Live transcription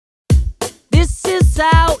is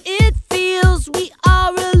how it feels. We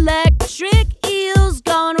are electric eels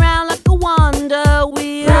going round like a wonder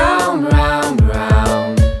wheel. Round, round,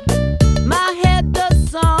 round. My head does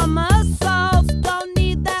somersaults. Don't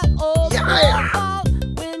need that overhaul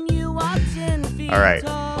when you are 10 feet All right.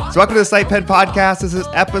 tall. So welcome to the SitePen Podcast. This is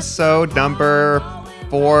episode number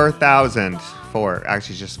 4004.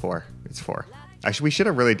 Actually, just 4. It's 4. Actually, we should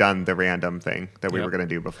have really done the random thing that we were going to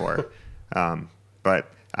do before.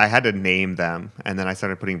 But I had to name them, and then I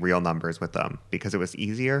started putting real numbers with them because it was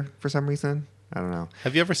easier for some reason. I don't know.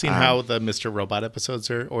 Have you ever seen how the Mr. Robot episodes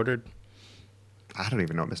are ordered? I don't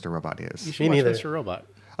even know what Mr. Robot is. You should watch neither. Mr. Robot.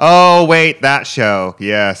 Oh, wait, that show.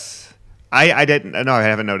 Yes. I didn't. No, I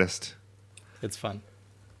haven't noticed. It's fun.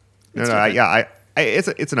 No,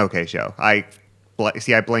 it's an okay show. I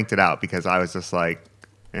blinked it out because I was just like,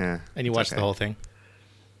 And you it's watched okay. the whole thing?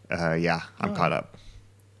 Yeah, I'm caught up.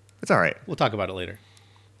 It's all right. We'll talk about it later.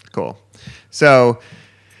 Cool. So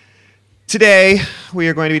today we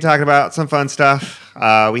are going to be talking about some fun stuff.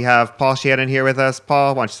 We have Paul Shannon here with us.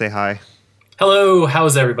 Paul, why don't you say hi? Hello,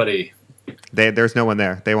 how's everybody? There's no one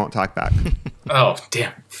there. They won't talk back. Oh,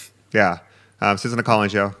 damn. Yeah. This isn't a call-in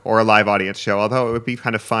show or a live audience show, although it would be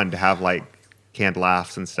kind of fun to have like canned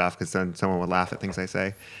laughs and stuff because then someone would laugh at things I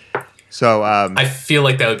say. So I feel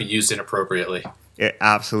like that would be used inappropriately. it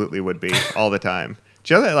absolutely would be all the time.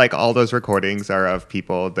 Do you know that like all those recordings are of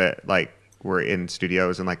people that like were in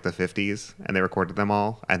studios in like the 50s and they recorded them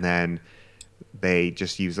all and then they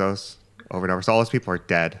just use those over and over. So all those people are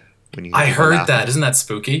dead when you hear I people heard laughing. that. Isn't that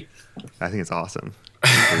spooky? I think it's awesome.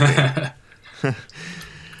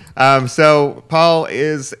 So Paul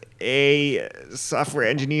is a software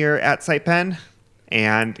engineer at SitePen,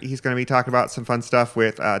 and he's going to be talking about some fun stuff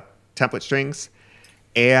with template strings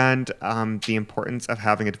and the importance of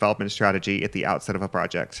having a development strategy at the outset of a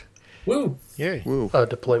project. Woo. Yay. Woo.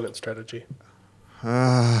 Deployment strategy. Did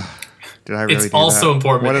I really It's do also that?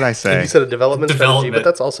 important. What did I say? You said a development strategy, Development. but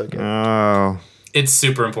that's also good. Oh. It's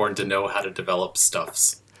super important to know how to develop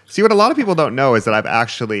stuffs. See, what a lot of people don't know is that I've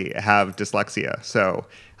actually have dyslexia. So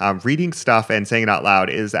reading stuff and saying it out loud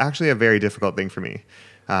is actually a very difficult thing for me.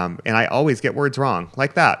 And I always get words wrong,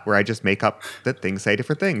 like that, where I just make up that things say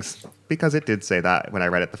different things. Because it did say that when I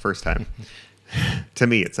read it the first time. To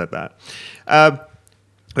me, it said that.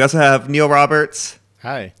 We also have Neil Roberts.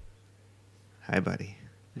 Hi. Hi, buddy.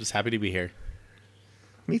 I'm just happy to be here.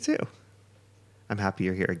 Me too. I'm happy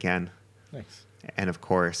you're here again. Thanks. And of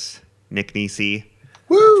course, Nick Nisi.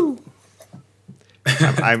 Woo!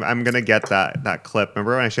 I'm gonna get that clip.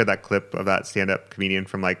 Remember when I shared that clip of that stand-up comedian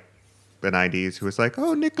from like the 90s who was like,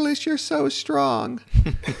 "Oh, Nicholas, you're so strong."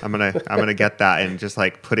 I'm gonna get that and just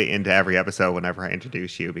like put it into every episode whenever I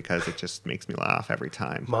introduce you because it just makes me laugh every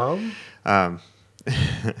time. Mom?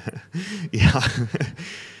 Yeah.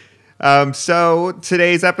 So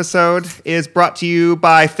today's episode is brought to you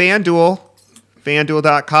by FanDuel.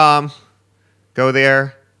 FanDuel.com. Go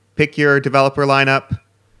there, pick your developer lineup,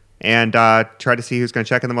 and try to see who's going to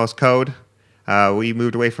check in the most code. We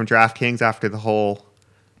moved away from DraftKings after the whole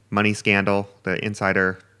money scandal, the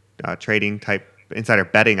insider trading type, insider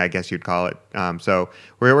betting, I guess you'd call it. So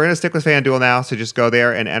we're going to stick with FanDuel now. So just go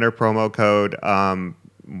there and enter promo code.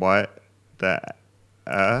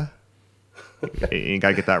 You got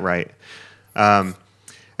to get that right.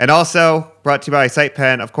 And also brought to you by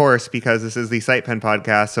SitePen, of course, because this is the SitePen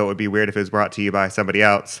podcast, so it would be weird if it was brought to you by somebody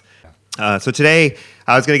else. So today,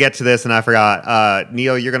 I was going to get to this, and I forgot.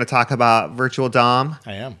 Neil, you're going to talk about Virtual DOM.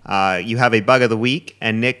 I am. You have a bug of the week,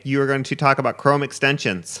 and Nick, you are going to talk about Chrome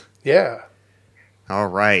extensions. Yeah. All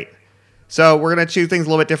right. So we're going to choose things a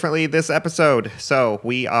little bit differently this episode. So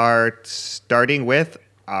we are starting with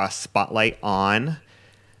Spotlight on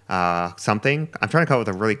something. I'm trying to come up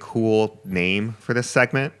with a really cool name for this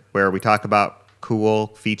segment where we talk about cool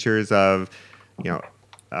features of,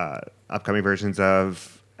 upcoming versions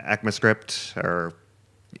of ECMAScript or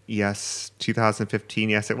ES 2015.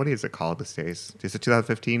 Yes, what is it called these days? Is it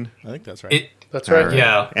 2015? I think that's right. That's right. Alright.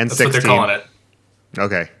 Yeah, And that's what they're 16. calling it.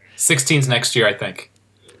 Okay. 16's next year, I think.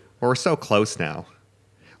 Well, we're so close now.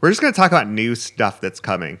 We're just going to talk about new stuff that's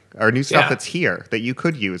coming or new stuff Yeah. that's here that you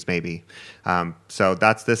could use maybe. So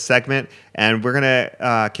that's this segment, and we're going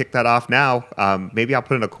to kick that off now. Maybe I'll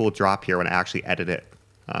put in a cool drop here when I actually edit it,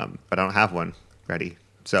 but I don't have one ready.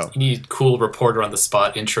 So You need cool reporter on the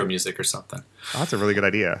spot intro music or something. that's a really good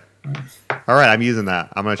idea. All right, I'm using that.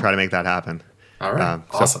 I'm going to try to make that happen. All right,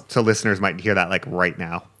 So- awesome. So listeners might hear that like right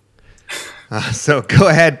now. So go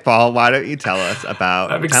ahead, Paul. Why don't you tell us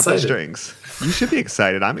about I'm template excited. strings? You should be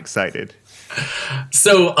excited. I'm excited.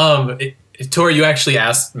 So, Tori, you actually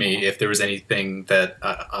asked me if there was anything that,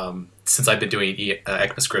 since I've been doing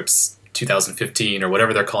ECMAScripts 2015 or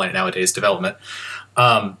whatever they're calling it nowadays, development.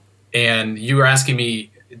 And you were asking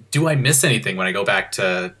me, do I miss anything when I go back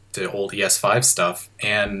to old ES5 stuff?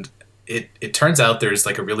 And it turns out there's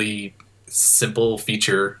like a really simple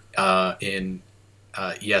feature in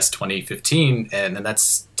ES 2015, and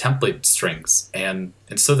that's template strings. And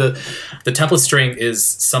so the template string is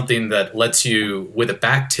something that lets you, with a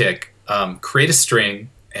backtick, create a string,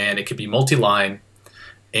 and it could be multi-line,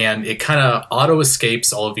 and it kind of auto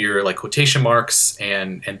escapes all of your like quotation marks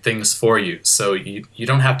and things for you. So you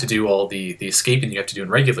don't have to do all the escaping you have to do in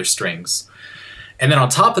regular strings. And then on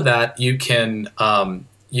top of that, you can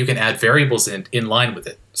add variables in line with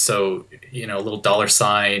it. So, a little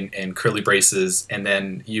 $sign and curly braces, and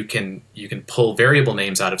then you can pull variable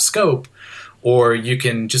names out of scope, or you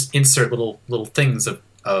can just insert little things of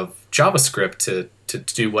JavaScript to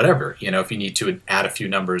do whatever. If you need to add a few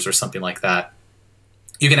numbers or something like that,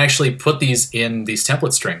 you can actually put these in these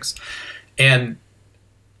template strings. And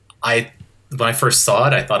when I first saw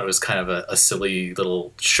it, I thought it was kind of a silly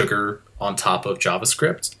little sugar on top of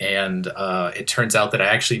JavaScript. And it turns out that I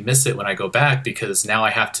actually miss it when I go back, because now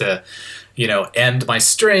I have to, end my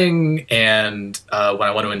string. And when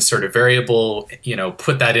I want to insert a variable,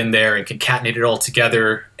 put that in there and concatenate it all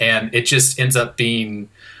together. And it just ends up being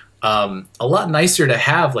a lot nicer to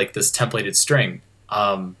have like this templated string.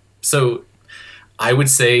 So I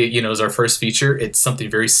would say, as our first feature, it's something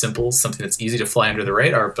very simple, something that's easy to fly under the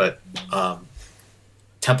radar, but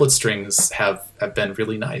template strings have been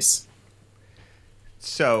really nice.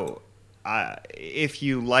 So, if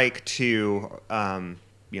you like to,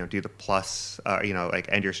 do the plus, like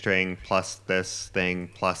end your string plus this thing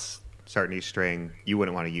plus start new string, you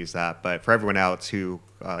wouldn't want to use that. But for everyone else who,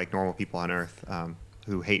 like normal people on Earth,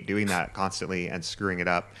 who hate doing that constantly and screwing it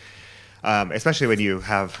up, especially when you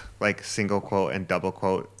have like single quote and double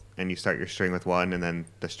quote, and you start your string with one, and then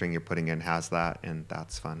the string you're putting in has that, and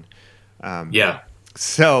that's fun. Yeah.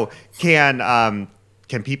 So can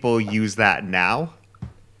people use that now?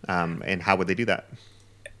 And how would they do that?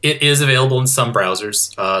 It is available in some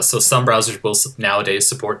browsers. So some browsers will nowadays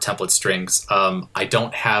support template strings. I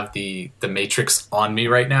don't have the matrix on me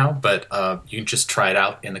right now, but you can just try it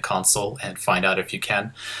out in the console and find out if you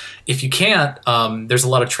can. If you can't, there's a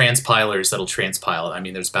lot of transpilers that'll transpile it. I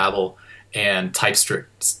mean, there's Babel and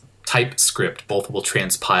TypeScript. Both will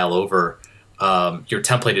transpile over your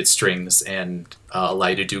templated strings and allow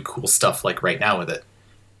you to do cool stuff like right now with it.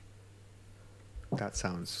 That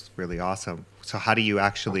sounds really awesome. So how do you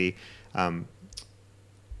actually,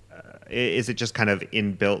 is it just kind of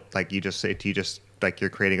inbuilt, like you just say, like you're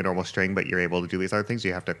creating a normal string, but you're able to do these other things? Do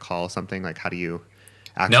you have to call something? Like how do you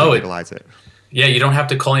actually utilize it? Yeah, you don't have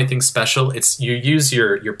to call anything special. You use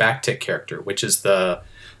your backtick character, which is the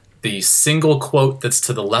single quote that's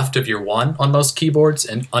to the left of your one on most keyboards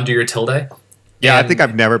and under your tilde. Yeah, and I think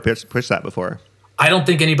I've never pushed that before. I don't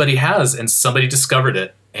think anybody has, and somebody discovered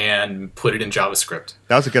it and put it in JavaScript.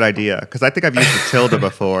 That was a good idea, because I think I've used the tilde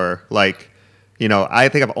before. Like, I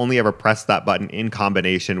think I've only ever pressed that button in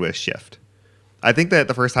combination with Shift. I think that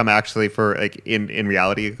the first time actually in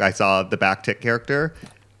reality I saw the backtick character,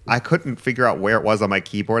 I couldn't figure out where it was on my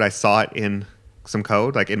keyboard. I saw it in some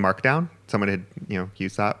code, like in Markdown. Someone had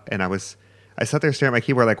used that, and I sat there staring at my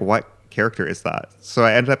keyboard like, what character is that? So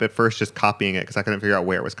I ended up at first just copying it because I couldn't figure out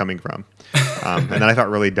where it was coming from. And then I felt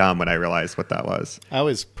really dumb when I realized what that was. I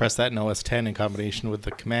always press that in OS 10 in combination with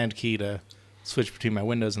the command key to switch between my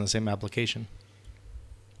windows in the same application.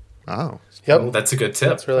 Oh. Yep. That's a good tip.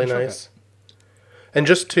 That's really nice. And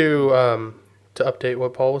just to update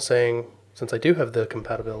what Paul was saying, since I do have the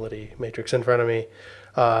compatibility matrix in front of me.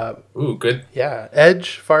 Ooh, good. Yeah,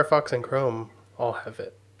 Edge, Firefox, and Chrome all have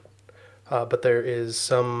it. But there is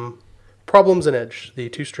some problems in Edge. The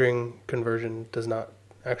two-string conversion does not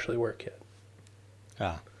actually work yet.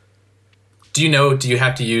 Do you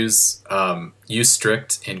have to use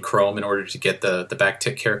usestrict in Chrome in order to get the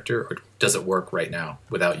backtick character, or does it work right now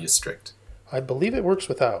without usestrict? I believe it works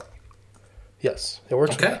without. Yes, it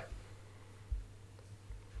works without.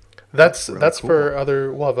 That's really that's cool.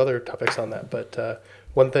 for we'll have other topics on that, but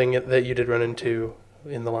one thing that you did run into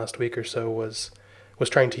in the last week or so was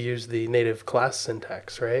trying to use the native class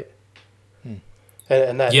syntax, right?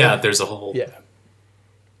 And that there's a whole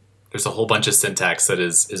bunch of syntax that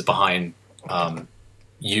is behind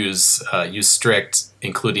use strict,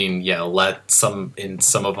 including let some in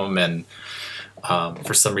some of them, and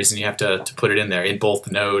for some reason you have to put it in there in both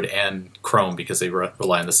Node and Chrome because they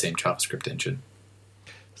rely on the same JavaScript engine.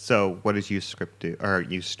 So what does usestrict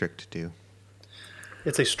do?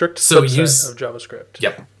 It's a strict So subset of JavaScript.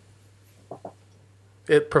 Yep.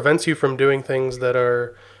 It prevents you from doing things that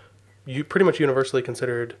are pretty much universally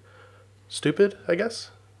considered stupid, I guess.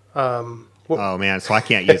 Oh man, so I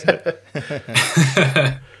can't use it.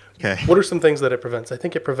 Okay. What are some things that it prevents? I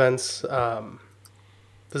think it prevents.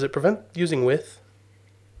 Does it prevent using with?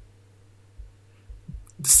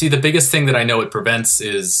 See, the biggest thing that I know it prevents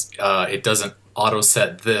is it doesn't auto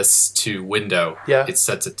set this to window. Yeah. It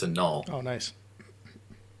sets it to null. Oh, nice.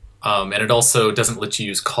 And it also doesn't let you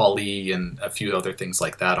use callee and a few other things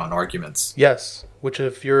like that on arguments. Yes, which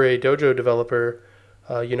if you're a Dojo developer,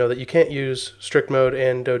 you know that you can't use strict mode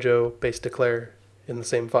and Dojo base declare in the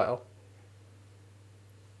same file.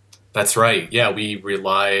 That's right. Yeah, we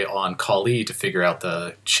rely on callee to figure out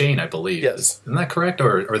the chain, I believe. Yes. Isn't that correct?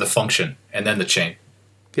 Or the function, and then the chain.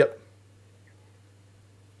 Yep.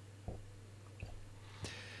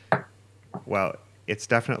 Well, it's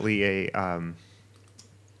definitely a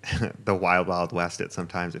the wild, wild west.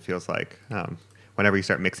 Sometimes it feels like whenever you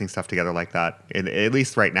start mixing stuff together like that. At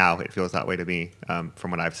least right now, it feels that way to me from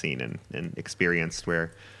what I've seen and experienced.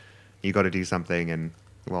 Where you go to do something and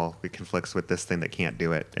well, it conflicts with this thing that can't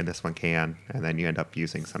do it, and this one can, and then you end up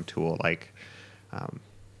using some tool like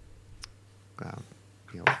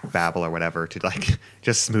Babel or whatever to like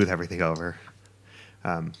just smooth everything over.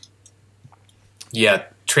 Yeah,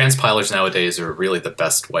 transpilers nowadays are really the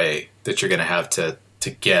best way that you're going to have to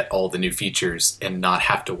get all the new features and not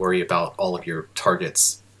have to worry about all of your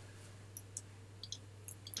targets.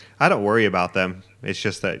 I don't worry about them. It's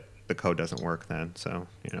just that the code doesn't work then. So,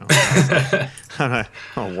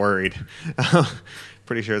 I'm worried.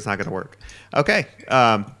 Pretty sure it's not going to work. Okay.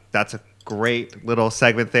 That's a great little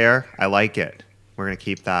segment there. I like it. We're going to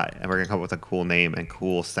keep that, and we're going to come up with a cool name and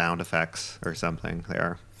cool sound effects or something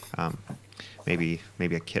there. Maybe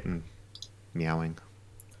a kitten meowing.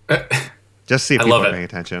 Just see if I people love are it. paying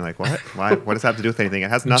attention. Like, what? Why? What does that have to do with anything? It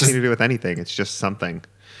has nothing to do with anything. It's just something.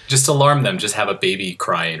 Just alarm them. Just have a baby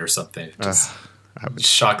crying or something. Just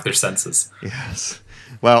shock their senses. Yes.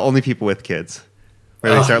 Well, only people with kids.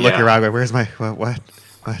 Where they start looking around going, where's my, what?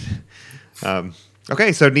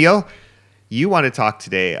 Okay, so Neil, you want to talk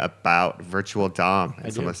today about Virtual DOM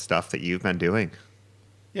and some of the stuff that you've been doing.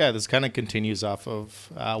 Yeah, this kind of continues off of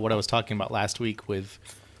what I was talking about last week with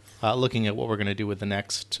looking at what we're going to do with the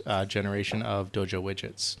next generation of Dojo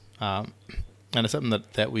widgets. And it's something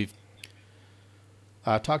that we've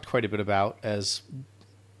talked quite a bit about as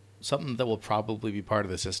something that will probably be part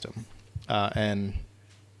of the system. And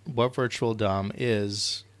what Virtual DOM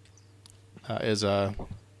is a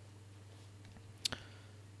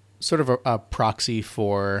sort of a proxy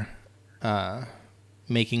for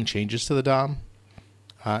making changes to the DOM.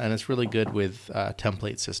 And it's really good with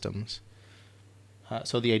template systems.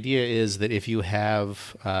 So the idea is that if you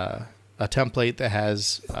have a template that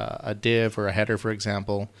has a div or a header, for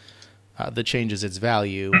example, that changes its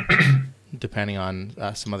value depending on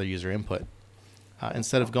some other user input,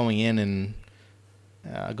 instead of going in and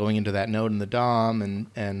going into that node in the DOM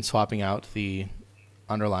and swapping out the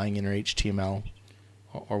underlying inner HTML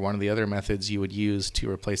or one of the other methods you would use to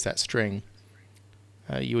replace that string,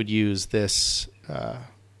 you would use this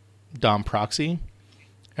DOM proxy.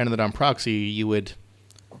 And in the DOM proxy, you would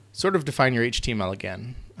sort of define your HTML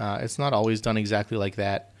again. It's not always done exactly like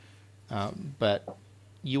that, but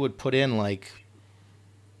you would put in like,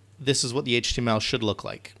 this is what the HTML should look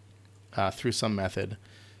like through some method.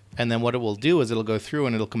 And then what it will do is it'll go through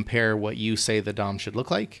and it'll compare what you say the DOM should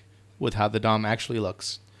look like with how the DOM actually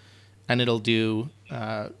looks. And it'll do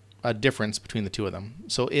a difference between the two of them.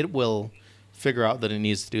 So it will figure out that it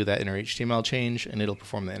needs to do that inner HTML change, and it'll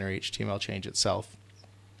perform the inner HTML change itself.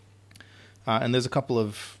 And there's a couple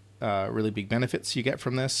of really big benefits you get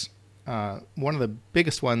from this. One of the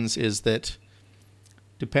biggest ones is that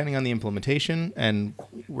depending on the implementation, and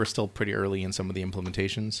we're still pretty early in some of the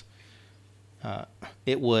implementations,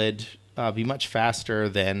 it would be much faster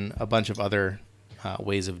than a bunch of other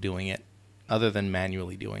ways of doing it, other than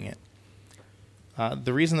manually doing it.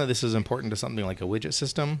 The reason that this is important to something like a widget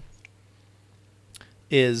system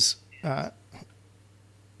is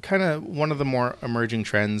kind of one of the more emerging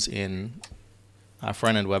trends in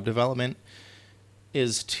front-end web development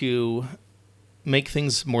is to make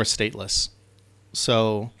things more stateless.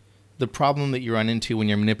 So the problem that you run into when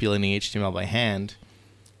you're manipulating HTML by hand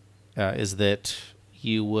is that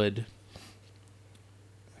you would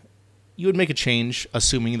make a change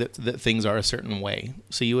assuming that things are a certain way.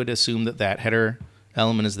 So you would assume that header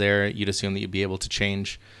element is there. You'd assume that you'd be able to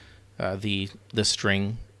change the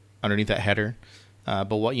string underneath that header.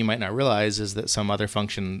 But what you might not realize is that some other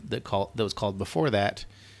function that was called before that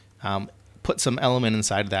put some element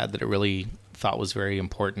inside of that it really thought was very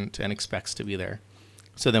important and expects to be there.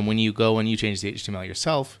 So then when you go and you change the HTML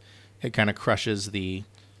yourself, it kind of crushes the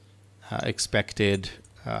expected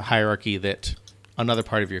hierarchy that another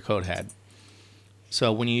part of your code had.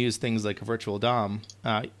 So when you use things like a virtual DOM,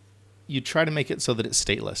 you try to make it so that it's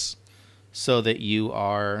stateless, so that you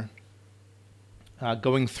are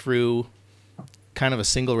going through kind of a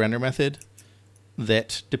single render method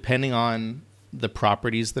that, depending on the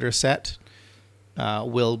properties that are set,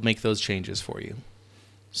 will make those changes for you.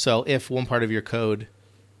 So if one part of your code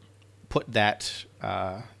put that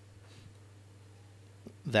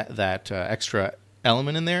extra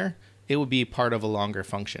element in there, it would be part of a longer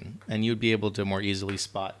function, and you'd be able to more easily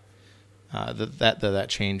spot that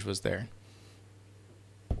change was there.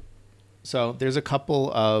 So there's a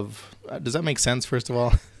couple of... does that make sense, first of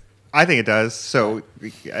all? I think it does. So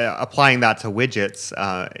applying that to widgets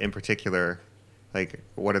in particular, like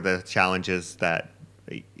what are the challenges that...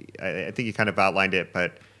 I think you kind of outlined it,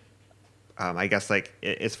 but I guess like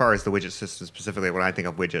as far as the widget system specifically, when I think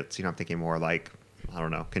of widgets, I'm thinking more like, I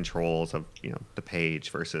don't know, controls of, the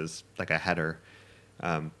page versus like a header.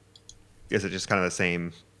 Is it just kind of the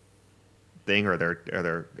same thing, or are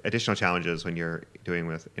there additional challenges when you're doing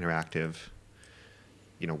with interactive,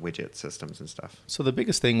 widget systems and stuff? So the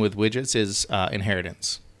biggest thing with widgets is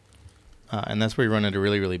inheritance. And that's where you run into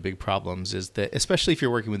really, really big problems, is that, especially if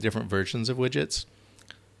you're working with different versions of widgets.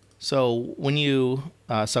 So when you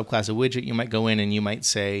subclass a widget, you might go in and you might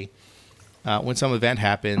say, when some event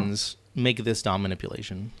happens, make this DOM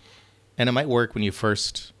manipulation. And it might work when you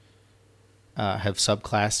first have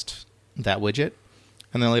subclassed that widget.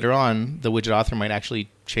 And then later on, the widget author might actually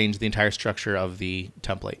change the entire structure of the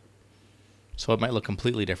template. So it might look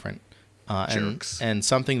completely different. And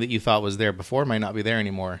something that you thought was there before might not be there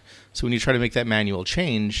anymore. So when you try to make that manual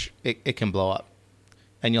change, it can blow up.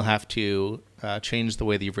 And you'll have to change the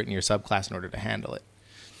way that you've written your subclass in order to handle it.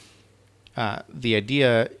 The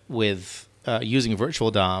idea with using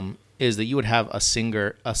virtual DOM is that you would have a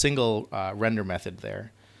single render method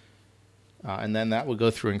there. And then that would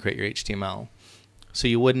go through and create your HTML. So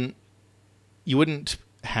you wouldn't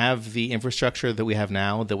have the infrastructure that we have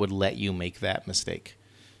now that would let you make that mistake.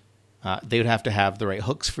 They would have to have the right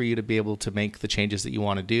hooks for you to be able to make the changes that you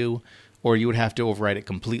want to do, or you would have to overwrite it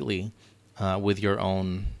completely with your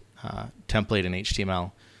own template in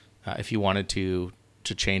HTML if you wanted to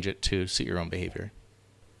change it to suit your own behavior.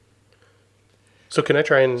 So can I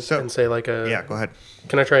try and say like Yeah, go ahead.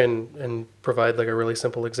 Can I try and provide like a really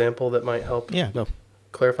simple example that might help? Yeah, go.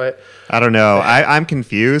 Clarify it. I don't know. I'm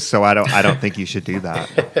confused, so I don't think you should do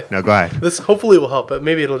that. No, go ahead. This hopefully will help, but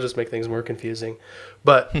maybe it'll just make things more confusing.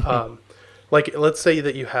 But like, let's say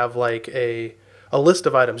that you have like a list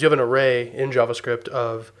of items. You have an array in JavaScript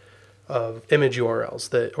of image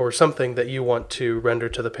URLs or something that you want to render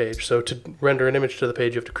to the page. So to render an image to the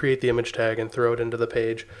page, you have to create the image tag and throw it into the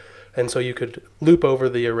page. And so you could loop over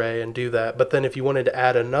the array and do that. But then if you wanted to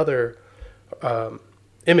add another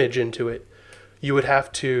image into it, you would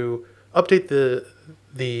have to update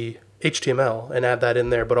the HTML and add that in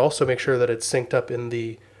there, but also make sure that it's synced up in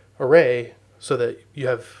the array so that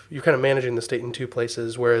you're kind of managing the state in two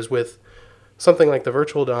places. Whereas with something like the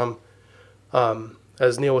virtual DOM,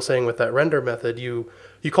 as Neil was saying with that render method, you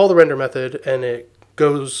call the render method and it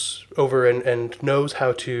goes over and knows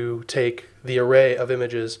how to take the array of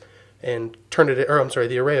images and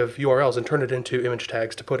the array of URLs and turn it into image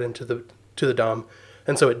tags to put into the DOM.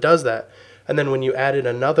 And so it does that. And then when you add in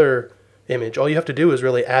another image, all you have to do is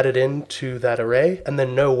really add it into that array and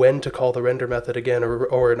then know when to call the render method again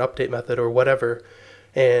or an update method or whatever.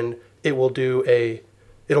 And it will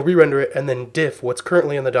it'll re-render it and then diff what's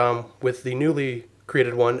currently in the DOM with the newly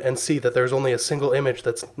created one and see that there's only a single image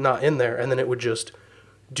that's not in there. And then it would just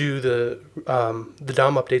do the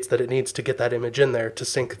DOM updates that it needs to get that image in there to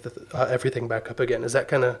sync everything back up again. Is that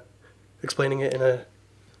kind of explaining it in a...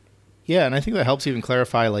 Yeah, and I think that helps even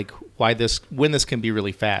clarify like when this can be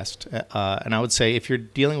really fast. And I would say if you're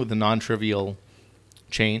dealing with a non-trivial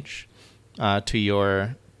change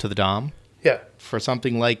to the DOM, yeah, for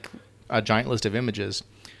something like a giant list of images,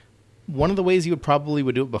 one of the ways you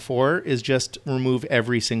would do it before is just remove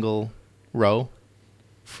every single row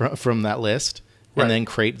from that list, right, and then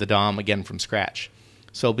create the DOM again from scratch.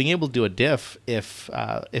 So being able to do a diff if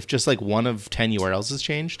just like one of 10 URLs is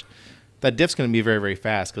changed, that diff's going to be very, very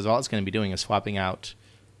fast because all it's going to be doing is swapping out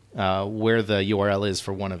where the URL is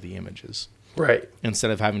for one of the images. Right.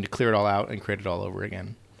 Instead of having to clear it all out and create it all over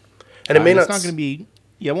again. And it may not... It's not going to be...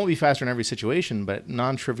 Yeah, it won't be faster in every situation, but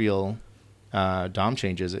non-trivial DOM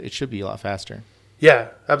changes, it should be a lot faster. Yeah,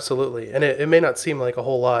 absolutely. And it may not seem like a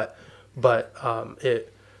whole lot, but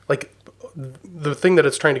the thing that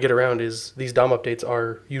it's trying to get around is these DOM updates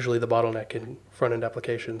are usually the bottleneck in front-end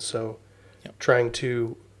applications. So trying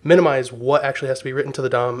to minimize what actually has to be written to the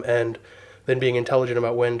DOM and then being intelligent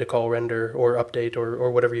about when to call render or update or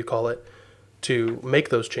whatever you call it to make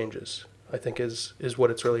those changes, I think is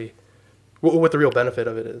what it's really, what the real benefit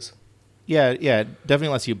of it is. Yeah, it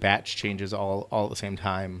definitely lets you batch changes all at the same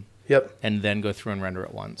time. Yep. And then go through and render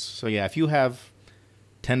at once. So yeah, if you have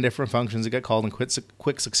 10 different functions that get called in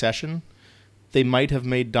quick succession, they might have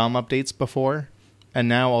made DOM updates before, and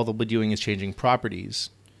now all they'll be doing is changing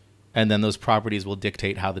properties, and then those properties will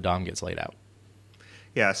dictate how the DOM gets laid out.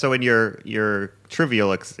 Yeah. So in your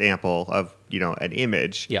trivial example of an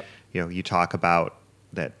image, Yep. You talk about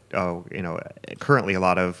that. Currently a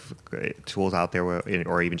lot of tools out there,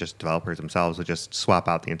 or even just developers themselves, will just swap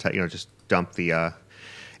out the entire, just dump the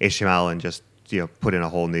HTML and just put in a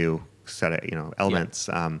whole new set of elements.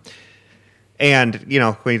 Yeah. And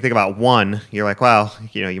when you think about one, you're like, well,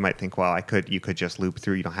 you might think, well, you could just loop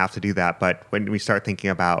through. You don't have to do that. But when we start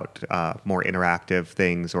thinking about more interactive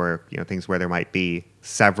things, or things where there might be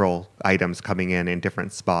several items coming in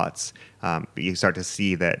different spots, you start to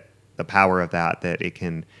see that the power of that it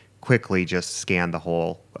can quickly just scan the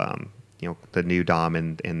whole, the new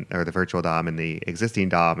DOM or the virtual DOM and the existing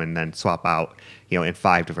DOM, and then swap out, in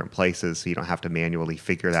 5 different places, so you don't have to manually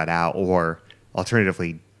figure that out, or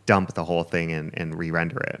alternatively dump the whole thing and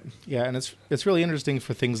re-render it. Yeah, and it's really interesting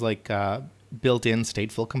for things like built-in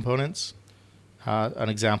stateful components. An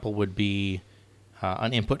example would be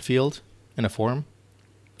an input field in a form,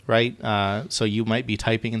 right? So you might be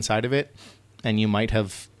typing inside of it, and you might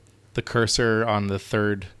have the cursor on the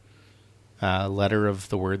third letter of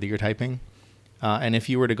the word that you're typing. And if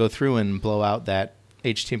you were to go through and blow out that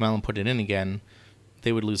HTML and put it in again,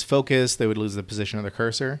 they would lose focus, they would lose the position of the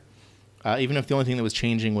cursor. Even if the only thing that was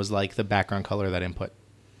changing was like the background color of that input.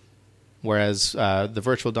 Whereas the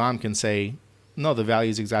virtual DOM can say, no, the value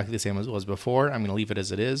is exactly the same as it was before. I'm going to leave it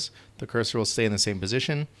as it is. The cursor will stay in the same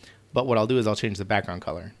position. But what I'll do is I'll change the background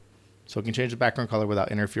color. So it can change the background color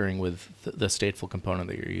without interfering with the stateful component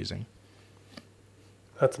that you're using.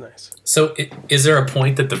 That's nice. So is there a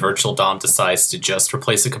point that the virtual DOM decides to just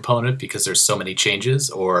replace a component because there's so many changes,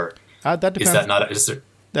 or That depends. is that not? Is there?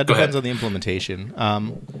 That Go depends ahead. on the implementation.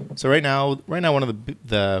 So right now, one of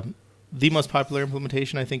the most popular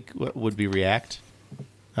implementation I think would be React,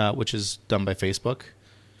 which is done by Facebook.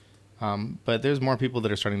 But there's more people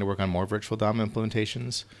that are starting to work on more virtual DOM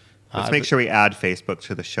implementations. Let's make sure we add Facebook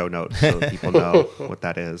to the show notes so that people know what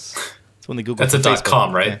that is. It's when they Google. That's a for Facebook.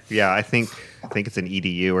 .com, right? Yeah, I think it's an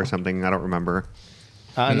edu or something. I don't remember.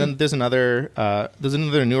 And then there's another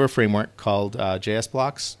newer framework called JS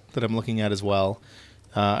Blocks that I'm looking at as well.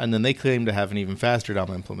 And then they claim to have an even faster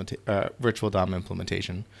virtual DOM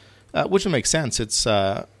implementation, which would make sense. It's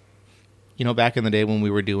back in the day when we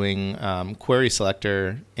were doing query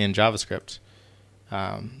selector in JavaScript,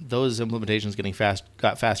 those implementations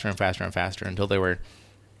got faster and faster and faster until they were,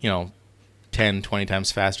 10, 20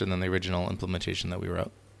 times faster than the original implementation that we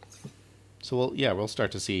wrote. So we'll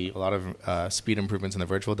start to see a lot of speed improvements in the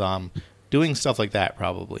virtual DOM, doing stuff like that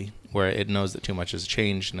probably, where it knows that too much has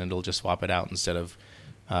changed and it'll just swap it out instead of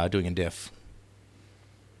doing a diff.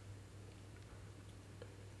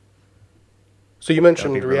 So you That'd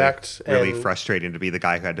be mentioned React really and frustrating to be the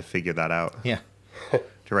guy who had to figure that out. Yeah,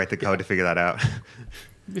 To write the code to figure that out.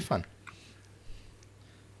 it'd be fun.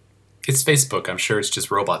 It's Facebook. I'm sure it's just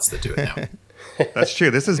robots that do it now. That's true.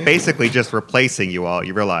 This is basically just replacing you all.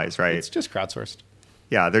 You realize, right? It's just crowdsourced.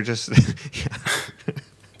 Yeah, they're just.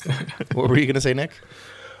 What were you going to say, Nick?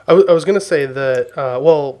 I was going to say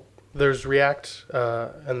that, there's React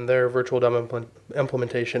and their virtual DOM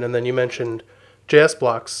implementation, and then you mentioned JS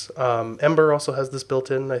Blocks. Ember also has this built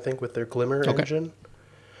in, I think, with their Glimmer engine.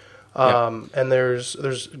 And there's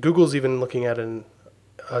Google's even looking at an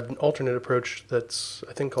alternate approach that's,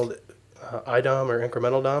 I think, called IDOM or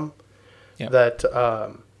incremental DOM. Yeah.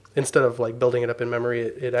 That instead of like building it up in memory,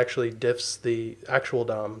 it actually diffs the actual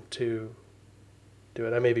DOM to do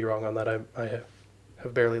it. I may be wrong on that. I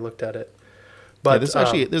have barely looked at it. But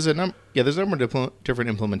there's a number of different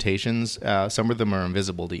implementations. Some of them are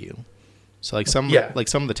invisible to you. So some of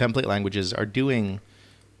the template languages are doing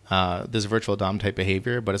this virtual DOM type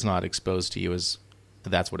behavior, but it's not exposed to you as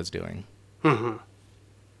that's what it's doing. Mm-hmm.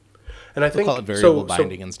 And I think call it variable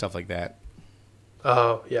binding and stuff like that.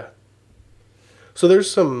 Oh, yeah. So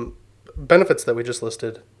there's some benefits that we just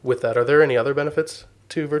listed with that. Are there any other benefits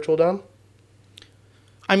to virtual DOM?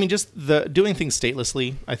 I mean, just the doing things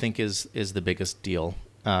statelessly, I think, is the biggest deal,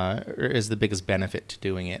 or is the biggest benefit to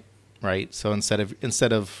doing it, right? So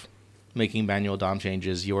instead of making manual DOM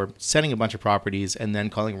changes, you're setting a bunch of properties and then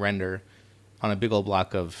calling render on a big old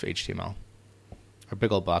block of HTML, or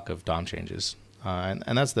big old block of DOM changes,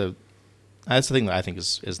 and that's the thing that I think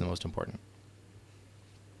is the most important.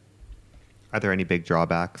 Are there any big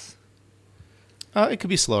drawbacks? It could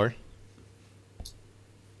be slower.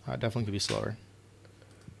 Definitely could be slower.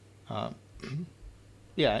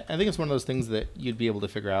 Yeah, I think it's one of those things that you'd be able to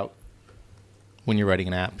figure out when you're writing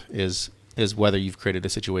an app is whether you've created a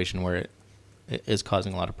situation where it is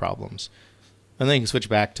causing a lot of problems. And then you can switch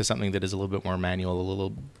back to something that is a little bit more manual, a little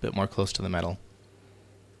bit more close to the metal.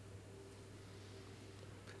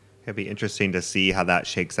 It'd be interesting to see how that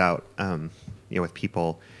shakes out, with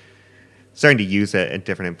people starting to use it in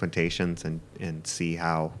different implementations and see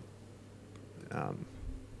how,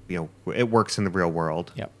 it works in the real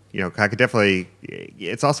world. Yep. I could definitely.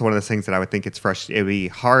 It's also one of those things that I would think it's frustrating. It'd be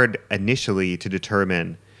hard initially to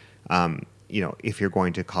determine, if you're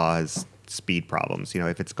going to cause speed problems.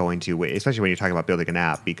 If it's going to, especially when you're talking about building an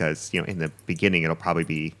app, because in the beginning it'll probably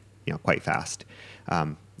be quite fast,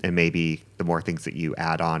 and maybe the more things that you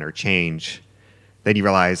add on or change, then you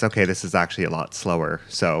realize, okay, this is actually a lot slower.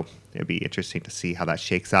 So it'd be interesting to see how that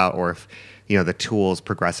shakes out, or if the tools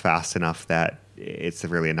progress fast enough that it's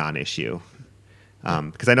really a non-issue.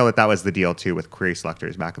 Because I know that was the deal too with query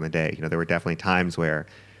selectors back in the day. There were definitely times where,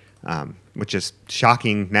 which is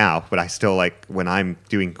shocking now, but I still when I'm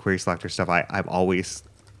doing query selector stuff, I'm always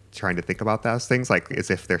trying to think about those things,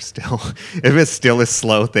 as if they're still, if it's still a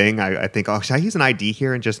slow thing. I think, oh, should I use an ID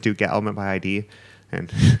here and just do get element by ID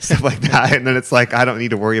and stuff like that? And then it's I don't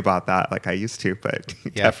need to worry about that like I used to, but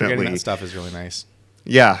Yeah, definitely forgetting that stuff is really nice.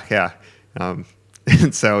 Yeah.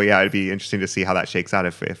 And so, it'd be interesting to see how that shakes out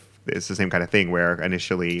if it's the same kind of thing where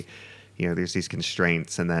initially, there's these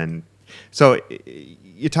constraints. And then, so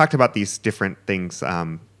you talked about these different things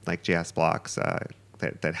like JS blocks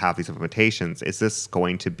that have these implementations. Is this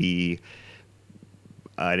going to be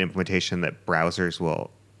an implementation that browsers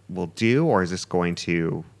will do? Or is this going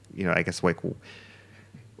to, I guess,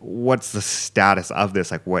 what's the status of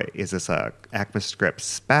this? What is this a ECMAScript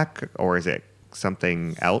spec, or is it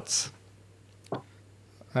something else?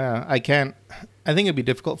 I think it'd be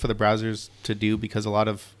difficult for the browsers to do because a lot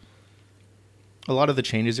of the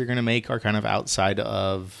changes you're going to make are kind of outside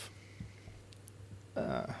of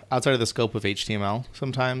the scope of HTML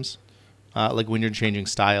sometimes. Like when you're changing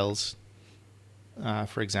styles,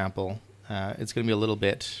 for example, it's going to be a little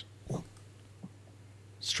bit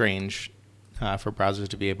strange for browsers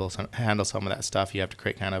to be able to handle some of that stuff. You have to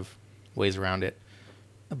create kind of ways around it.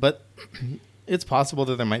 But it's possible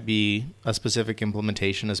that there might be a specific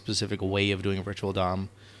implementation, a specific way of doing a virtual DOM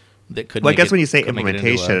that could. Well, I guess when you say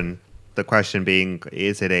implementation, the question being,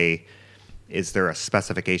 is there a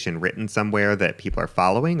specification written somewhere that people are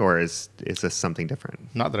following, or is this something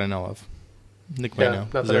different? Not that I know of. Nick might know.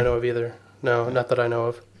 Not that I know of either. No, not that I know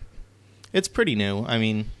of. It's pretty new. I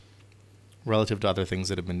mean, relative to other things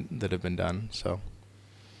that have been done. So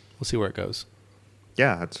we'll see where it goes.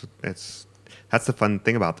 Yeah, that's the fun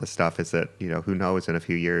thing about this stuff is that, who knows, in a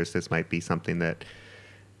few years, this might be something that,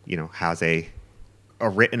 has a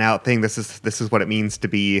written out thing. This is what it means to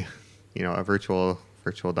be, a virtual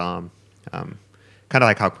DOM. Kind of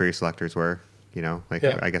like how query selectors were, I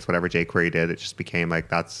guess whatever jQuery did, it just became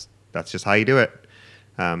that's just how you do it.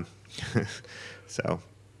 So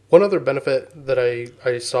one other benefit that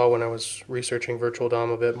I saw when I was researching virtual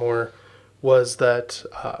DOM a bit more was that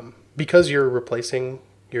because you're replacing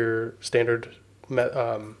your standard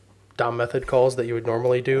DOM method calls that you would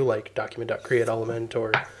normally do, like document.createElement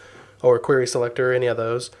or query selector, any of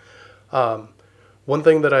those. One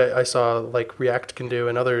thing that I saw like React can do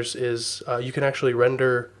and others is you can actually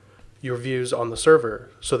render your views on the server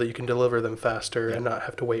so that you can deliver them faster and not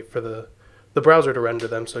have to wait for the browser to render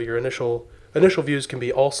them. So your initial views can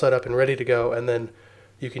be all set up and ready to go, and then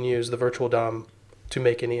you can use the virtual DOM to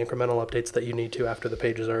make any incremental updates that you need to after the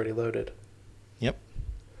page is already loaded. Yep.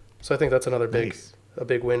 So I think that's another Nice. a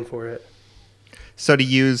big win for it. So to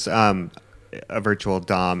use a virtual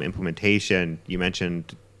DOM implementation, you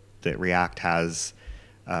mentioned that React has,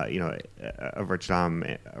 a virtual DOM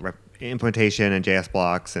implementation and JS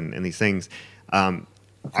blocks and these things.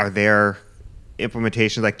 Are there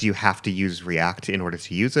implementations, do you have to use React in order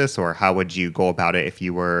to use this, or how would you go about it if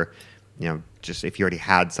you were, just if you already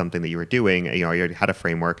had something that you were doing, you already had a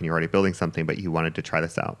framework and you're already building something, but you wanted to try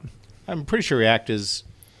this out? I'm pretty sure React is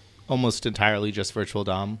almost entirely just virtual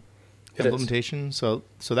DOM implementation. So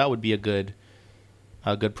that would be a good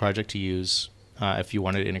project to use if you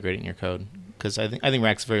wanted to integrate it in your code. Because I think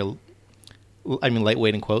React's very,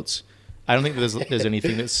 lightweight in quotes. I don't think there's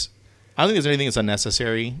anything that's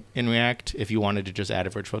unnecessary in React if you wanted to just add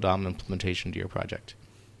a virtual DOM implementation to your project.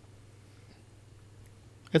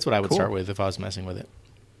 That's what I would start with if I was messing with it.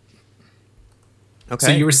 Okay.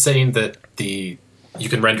 So you were saying that you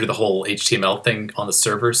can render the whole HTML thing on the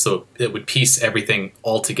server, so it would piece everything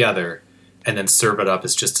all together, and then serve it up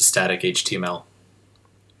as just a static HTML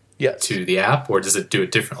Yes. to the app, or does it do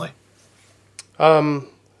it differently?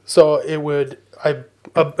 So it would.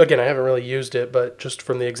 Again, I haven't really used it, but just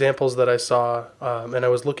from the examples that I saw, and I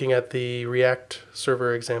was looking at the React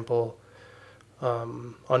server example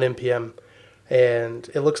on npm, and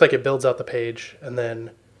it looks like it builds out the page, and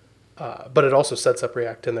then, but it also sets up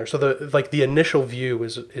React in there. So the initial view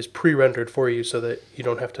is pre-rendered for you, so that you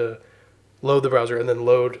don't have to load the browser and then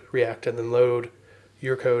load React and then load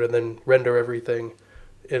your code and then render everything.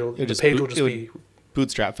 The page will just be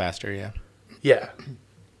bootstrap faster. Yeah. yeah.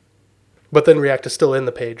 But then React is still in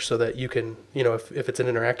the page so that you can, if it's an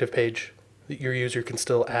interactive page, your user can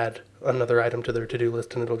still add another item to their to-do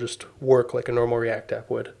list, and it'll just work like a normal React app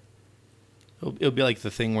would. It'll be like the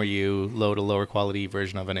thing where you load a lower quality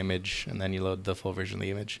version of an image and then you load the full version of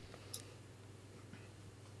the image.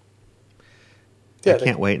 Yeah, I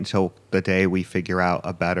can't wait until the day we figure out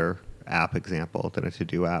a better app example than a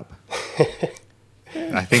to-do app.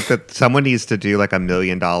 I think that someone needs to do like $1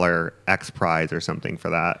 million X Prize or something for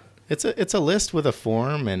that. It's a list with a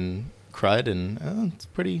form and CRUD, and it's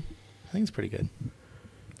pretty. I think it's pretty good.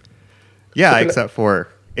 Yeah, except for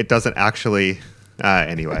it doesn't actually.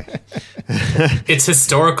 Anyway, It's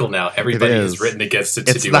historical now. Everybody is. has written against it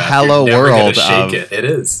It's to do the app. hello You're never gonna world shake of- it. It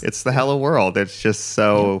is. it's the hello world. It's just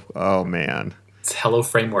so. Oh man, It's Hello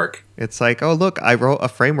Framework. it's like, oh look, I wrote a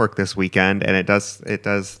framework this weekend, and it does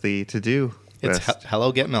the to-do It's list.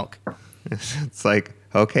 hello, get milk. It's like,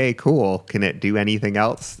 okay, cool. Can it do anything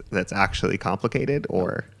else that's actually complicated,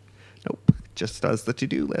 or nope? Just does the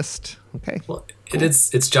to-do list. Okay. Well, it's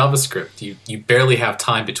JavaScript. You barely have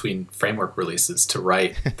time between framework releases to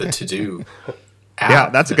write the to-do app. Yeah,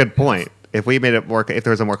 that's a good point. If we made it more, if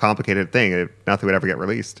there was a more complicated thing, nothing would ever get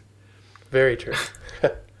released. Very true.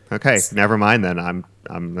 Okay, never mind then. I'm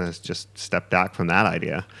gonna just step back from that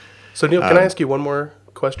idea. So Neil, can I ask you one more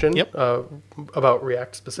question? Yep. About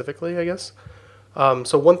React specifically, I guess.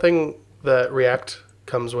 So one thing that React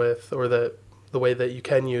comes with, or the way that you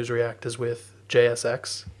can use React, is with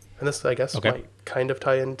JSX, and this, I guess, Okay. might kind of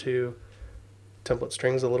tie into template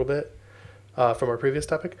strings a little bit from our previous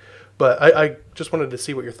topic. But I just wanted to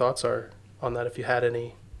see what your thoughts are on that, if you had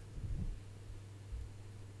any.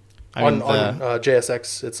 On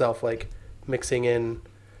JSX itself, like mixing in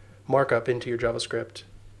markup into your JavaScript.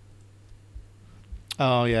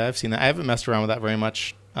 Oh yeah, I've seen that. I haven't messed around with that very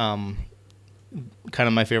much. Kind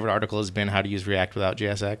of my favorite article has been how to use React without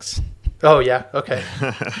JSX. Oh yeah, okay.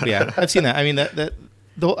 Yeah, I've seen that. I mean,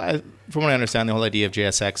 from what I understand, the whole idea of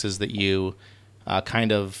JSX is that you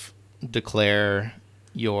kind of declare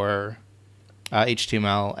your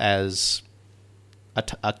HTML as a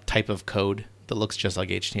type of code that looks just like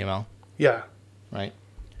HTML, Yeah, right?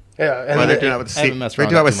 yeah, and Well, they're it- doing that with I haven't messed they're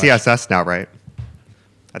around doing that with with it too much. CSS now, right?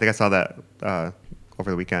 I think I saw that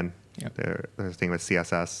over the weekend. Yep. There's a thing with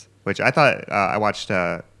CSS, which I thought I watched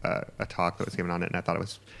a talk that was given on it, and I thought it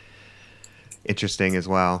was interesting as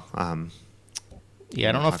well. Yeah,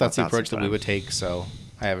 I don't know if talk that's the about that approach that we sometime. would take, so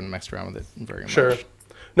I haven't messed around with it very much. sure.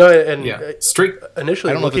 No, and Yeah. String.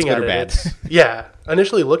 initially I don't know if it's looking at good or it, bad.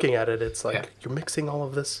 initially looking at it, it's like Yeah. you're mixing all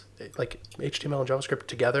of this, like HTML and JavaScript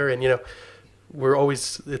together, and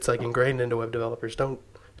it's like ingrained into web developers. Don't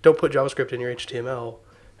put JavaScript in your HTML,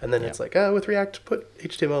 and then it's like, with React, put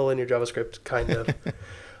HTML in your JavaScript, kind of.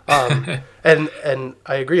 And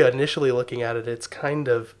I agree. Initially looking at it, it's kind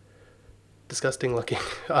of disgusting looking,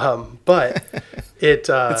 but it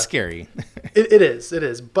It's scary. it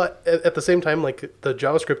is. But at the same time, like the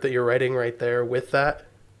JavaScript that you're writing right there with that,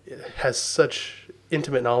 it has such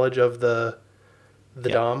intimate knowledge of the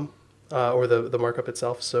DOM or the markup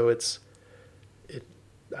itself. So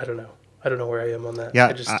I don't know where I am on that. Yeah,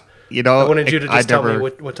 I just I wanted you to just I'd tell me never-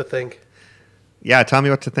 what to think. Yeah, tell me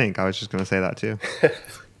what to think. I was just going to say that too.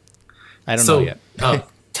 I don't So, know yet.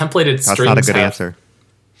 templated That's strings not a good have, answer.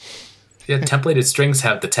 Yeah, templated strings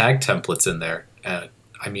have the tag templates in there.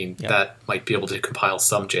 I mean, Yeah. that might be able to compile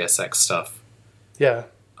some JSX stuff Yeah.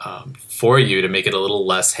 for you to make it a little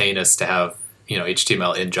less heinous to have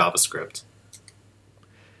HTML in JavaScript.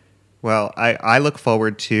 Well, I look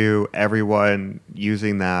forward to everyone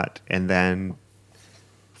using that and then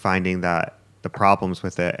finding that the problems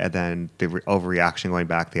with it, and then the overreaction going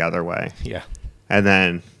back the other way, Yeah. and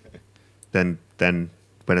then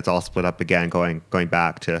when it's all split up again, going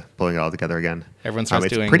back to pulling it all together again. Everyone starts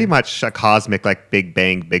it's doing- pretty much a cosmic like Big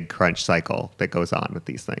Bang, Big Crunch cycle that goes on with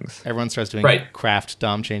these things. Everyone starts doing Right. craft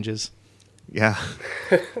DOM changes. Yeah,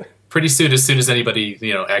 Pretty soon, as soon as anybody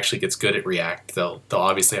actually gets good at React, they'll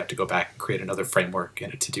obviously have to go back and create another framework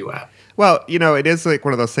and a to-do app. well, it is like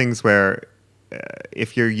one of those things where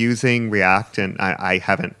if you're using React, and I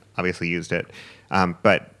haven't obviously used it.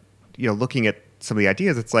 But looking at some of the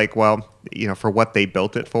ideas, it's like, well, for what they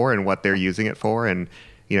built it for and what they're using it for, and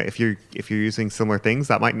if you're using similar things,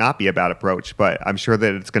 that might not be a bad approach. But I'm sure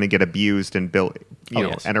that it's going to get abused and built.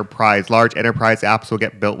 Yes. Large enterprise apps will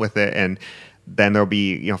get built with it, and then there'll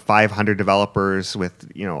be 500 developers with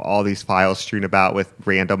all these files strewn about with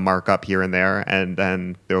random markup here and there, and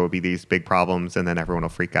then there will be these big problems, and then everyone will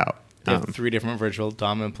freak out. They have 3 different virtual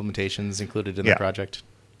DOM implementations included in the project.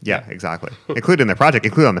 Yeah, exactly. Included in the project,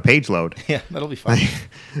 included on the page load. Yeah, that'll be fun.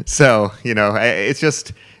 So,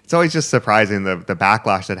 it's always just surprising the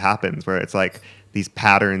backlash that happens where it's like these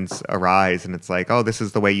patterns arise and it's like, oh, this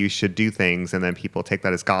is the way you should do things. And then people take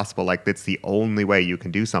that as gospel, like it's the only way you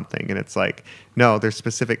can do something. And it's like, no, there's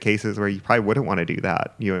specific cases where you probably wouldn't want to do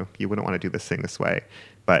that. You wouldn't want to do this thing this way.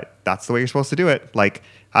 But that's the way you're supposed to do it. Like,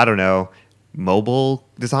 I don't know, mobile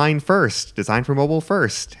design first, design for mobile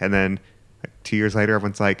first. And then 2 years later,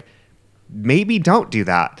 everyone's like, maybe don't do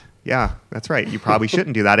that. Yeah, that's right. You probably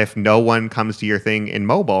shouldn't do that if no one comes to your thing in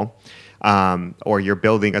mobile, or you're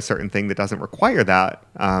building a certain thing that doesn't require that.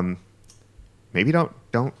 Maybe don't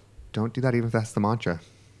do that, even if that's the mantra.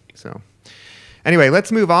 So, anyway,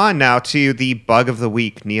 let's move on now to the bug of the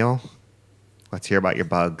week. Neil, let's hear about your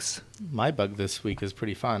bugs. My bug this week is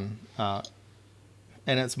pretty fun, and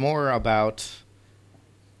it's more about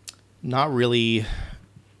not really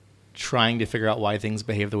trying to figure out why things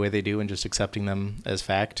behave the way they do and just accepting them as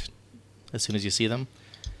fact as soon as you see them.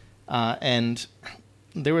 And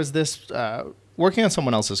there was this working on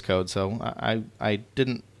someone else's code, so I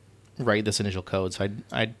didn't write this initial code, so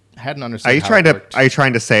I hadn't understood. Are you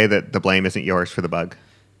trying to say that the blame isn't yours for the bug?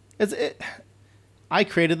 I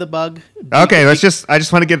created the bug. Okay, I just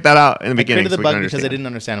want to get that out in the beginning. I created the bug because I didn't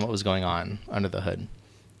understand what was going on under the hood,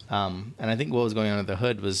 and I think what was going on under the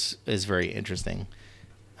hood is very interesting.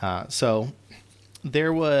 So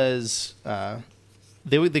there was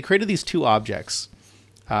they created these 2 objects,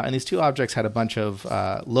 and these 2 objects had a bunch of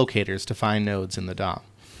locators to find nodes in the DOM,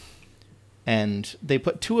 and they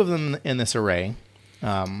put 2 of them in this array.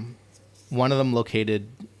 One of them located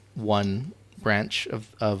one branch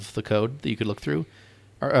of the code that you could look through,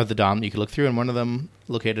 or of the DOM that you could look through, and one of them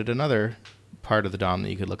located another part of the DOM that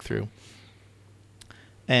you could look through.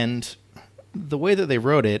 And the way that they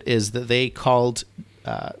wrote it is that they called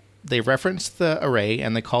they referenced the array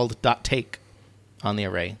and they called .take on the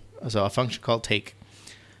array, so a function called take.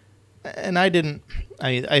 And I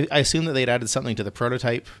assumed that they'd added something to the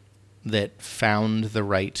prototype that found the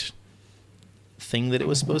right thing that it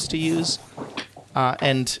was supposed to use.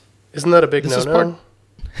 And isn't that a big no-no?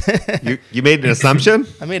 You made an assumption?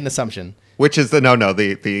 I made an assumption. Which is the no-no,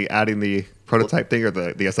 the adding the prototype thing or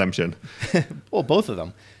the assumption? Well, both of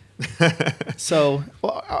them. So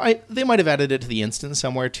they might have added it to the instance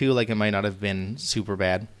somewhere too, like it might not have been super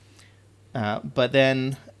bad. But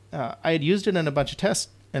then I had used it in a bunch of tests,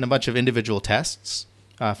 in a bunch of individual tests,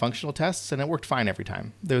 functional tests, and it worked fine every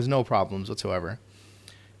time. There was no problems whatsoever.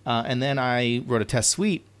 And then I wrote a test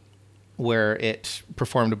suite where it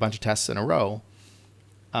performed a bunch of tests in a row.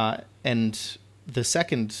 And the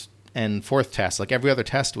second and fourth test, like every other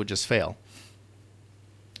test, would just fail.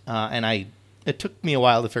 And it took me a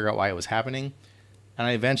while to figure out why it was happening. And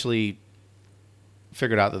I eventually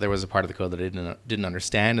figured out that there was a part of the code that I didn't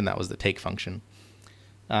understand, and that was the take function.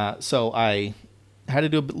 So I had to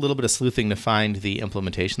do a little bit of sleuthing to find the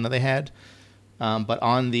implementation that they had. But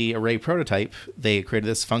on the array prototype, they created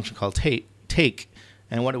this function called take.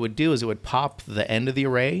 And what it would do is it would pop the end of the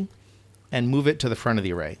array and move it to the front of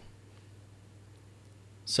the array.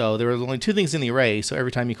 So there were only 2 things in the array. So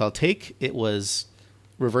every time you call take, it was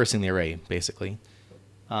reversing the array, basically.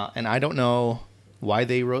 And I don't know why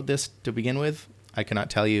they wrote this to begin with. I cannot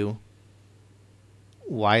tell you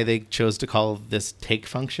why they chose to call this take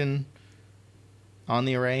function on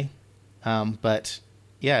the array. But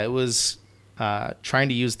yeah, it was trying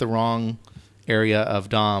to use the wrong area of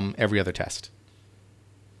DOM every other test.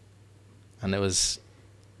 And it was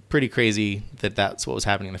pretty crazy that that's what was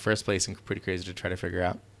happening in the first place, and pretty crazy to try to figure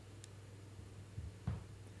out.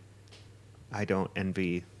 I don't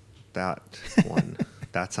envy that one.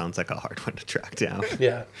 That sounds like a hard one to track down.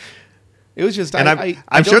 Yeah. It was just, and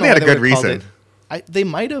I'm sure they had a good reason. They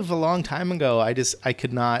might have a long time ago. I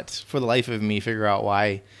could not, for the life of me, figure out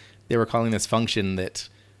why they were calling this function that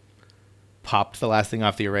popped the last thing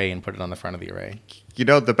off the array and put it on the front of the array. You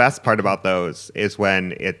know, the best part about those is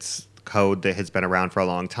when it's code that has been around for a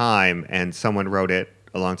long time and someone wrote it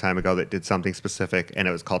a long time ago that did something specific and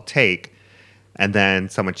it was called take, and then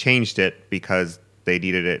someone changed it because they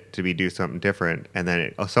needed it to do something different, and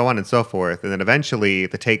then so on and so forth. And then eventually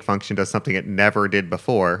the take function does something it never did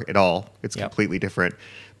before at all. It's completely different.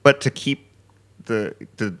 but to keep they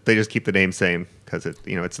just keep the name same because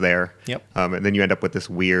it's there. Yep. And then you end up with this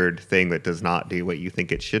weird thing that does not do what you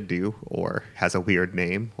think it should do, or has a weird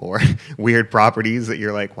name, or weird properties that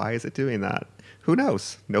you're like, why is it doing that? Who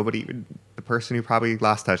knows? The person who probably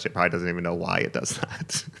last touched it probably doesn't even know why it does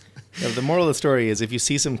that. The moral of the story is if you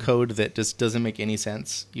see some code that just doesn't make any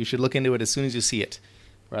sense, you should look into it as soon as you see it,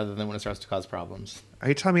 rather than when it starts to cause problems. Are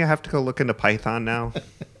you telling me I have to go look into Python now?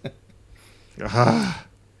 Ugh.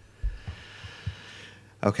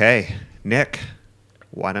 Okay, Nick,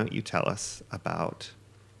 why don't you tell us about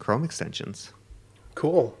Chrome extensions?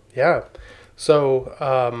 Cool. Yeah. So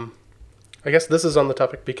I guess this is on the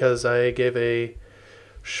topic because I gave a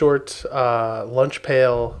short lunch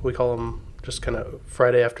pail. We call them just kind of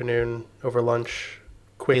Friday afternoon over lunch.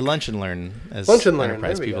 Quick A lunch and learn, as Lunch and learn,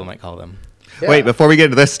 enterprise there we people go. might call them. Yeah. Wait, before we get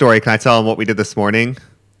into this story, can I tell them what we did this morning?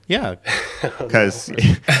 Yeah. Because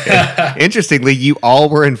interestingly, you all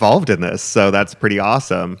were involved in this, so that's pretty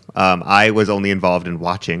awesome. I was only involved in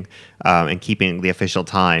watching and keeping the official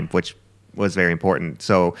time, which was very important.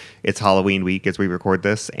 So it's Halloween week as we record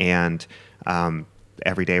this, and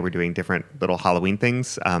every day we're doing different little Halloween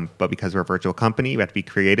things. But because we're a virtual company, we have to be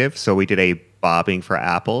creative. So we did a bobbing for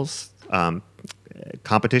apples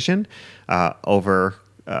competition over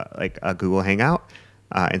like a Google Hangout.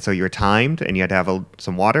 And so you were timed, and you had to have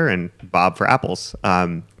some water and bob for apples.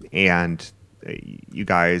 And you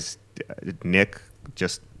guys, Nick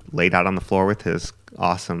just laid out on the floor with his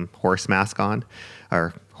awesome horse mask on,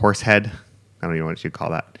 or horse head. I don't even know what you'd call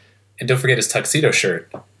that. And don't forget his tuxedo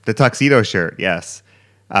shirt. The tuxedo shirt, yes.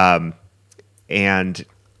 And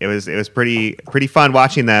it was pretty fun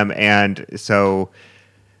watching them. And so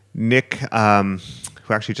Nick,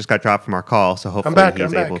 who actually just got dropped from our call, so hopefully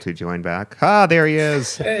he's able to join back. Ah, there he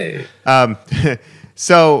is. Hey.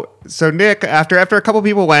 So Nick, after a couple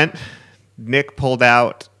people went, Nick pulled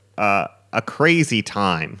out a crazy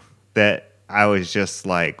time that I was just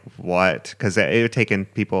like, what? Because it had taken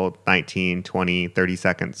people 19, 20, 30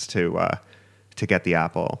 seconds to get the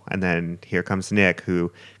apple. And then here comes Nick,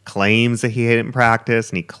 who claims that he didn't practice,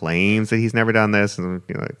 and he claims that he's never done this, and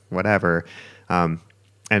whatever. And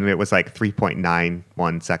it was like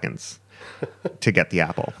 3.91 seconds to get the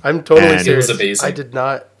apple. I'm totally And serious. It was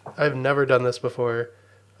amazing. I've never done this before.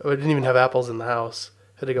 I didn't even have apples in the house.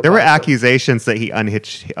 Had to go there were buy some. accusations that he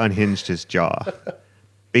unhinged his jaw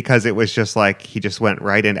because it was just like he just went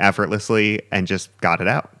right in effortlessly and just got it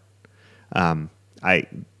out.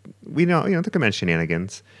 We know the command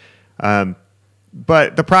shenanigans.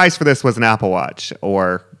 But the prize for this was an Apple Watch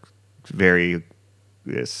or very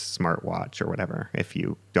smart watch or whatever if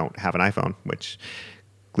you don't have an iPhone, which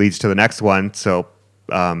leads to the next one. So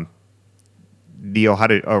Neil,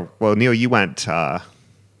 Neil, you went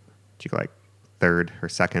did you go like third or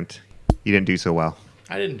second? You didn't do so well.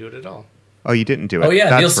 I didn't do it at all. Oh, you didn't do it. Oh, yeah,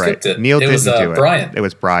 that's Neil right. skipped it. Neil It didn't was, do it. Brian. It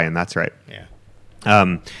was Brian. That's right.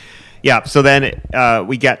 Yeah. Yeah. So then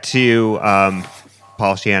we get to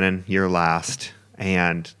Paul Shannon, you're last,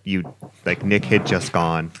 and Nick had just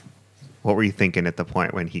gone. What were you thinking at the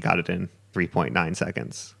point when he got it in 3.9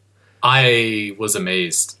 seconds? I was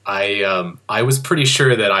amazed. I was pretty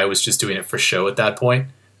sure that I was just doing it for show at that point,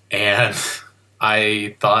 and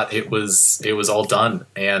I thought it was all done.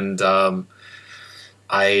 And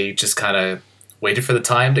I just kind of waited for the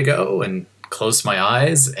time to go and closed my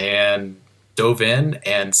eyes and dove in,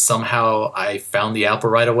 and somehow I found the apple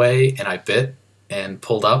right away, and I bit and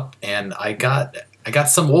pulled up, and I got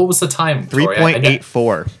some. What was the time?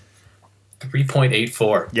 3.84.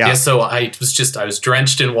 3.84. Yeah. So I was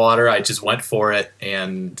drenched in water. I just went for it,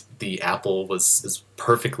 and the apple is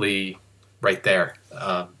perfectly right there.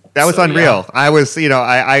 That was unreal. Yeah. I was,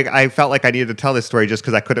 I felt like I needed to tell this story just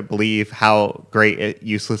because I couldn't believe how great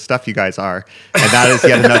useless stuff you guys are, and that is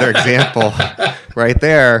yet another example right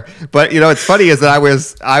there. But it's funny is that I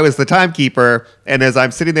was the timekeeper, and as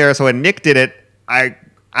I'm sitting there, so when Nick did it,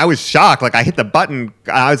 I was shocked. Like I hit the button.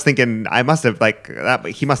 I was thinking I must have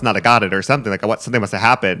he must not have got it or something. Like something must have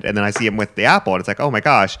happened. And then I see him with the apple, and it's like, oh my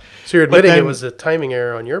gosh. So you're admitting it was a timing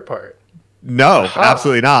error on your part. No,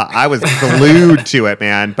 absolutely not. I was glued to it,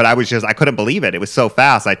 man. But I couldn't believe it. It was so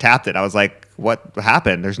fast. I tapped it. I was like, what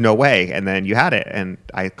happened? There's no way. And then you had it, and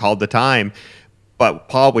I called the time. But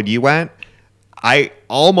Paul, when you went, I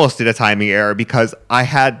almost did a timing error because I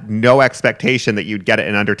had no expectation that you'd get it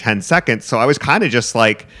in under 10 seconds. So I was kind of just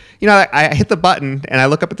like, I hit the button and I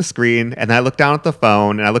look up at the screen and I look down at the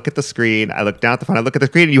phone and I look at the screen. I look down at the phone. I look at the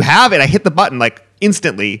screen and you have it. I hit the button like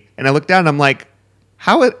instantly. And I look down and I'm like,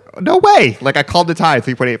 no way. Like I called the time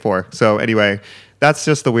 3.84. So anyway, that's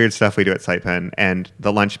just the weird stuff we do at SitePen. And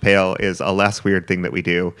the lunch pail is a less weird thing that we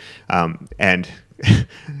do. And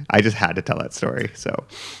I just had to tell that story. So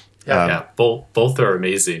Yeah, both are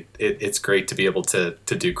amazing. It's great to be able to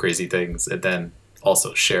do crazy things and then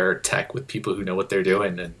also share tech with people who know what they're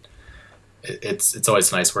doing, and it's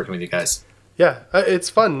always nice working with you guys. Yeah, it's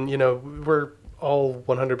fun. We're all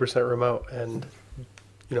 100% remote, and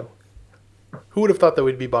who would have thought that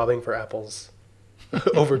we'd be bobbing for apples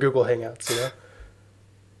over Google Hangouts?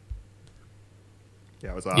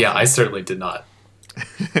 yeah, it was awesome. Yeah, I certainly did not.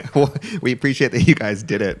 Well, we appreciate that you guys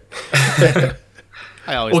did it.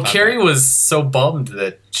 I always Well, thought Carrie that. was so bummed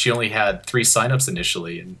that she only had 3 signups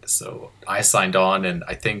initially, and so I signed on, and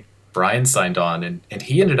I think Brian signed on, and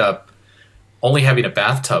he ended up only having a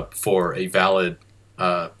bathtub for a valid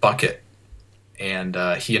bucket, and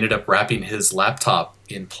he ended up wrapping his laptop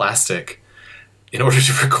in plastic in order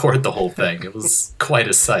to record the whole thing. It was quite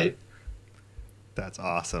a sight. That's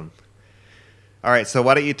awesome. All right, so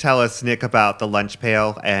why don't you tell us, Nick, about the lunch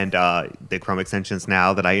pail and the Chrome extensions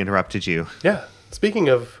now that I interrupted you? Yeah. Speaking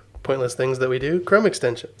of pointless things that we do, Chrome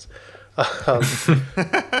extensions.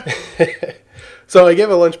 So I gave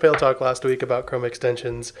a lunch pail talk last week about Chrome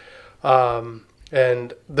extensions,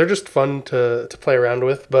 and they're just fun to play around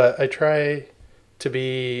with. But I try to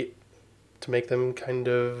make them kind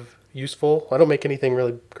of useful. I don't make anything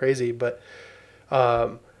really crazy, but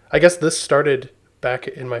I guess this started back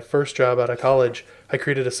in my first job out of college. I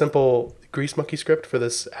created a simple Grease Monkey script for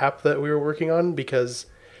this app that we were working on because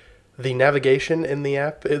the navigation in the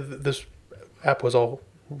app, this app was all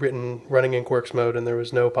running in Quarks mode, and there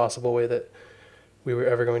was no possible way that we were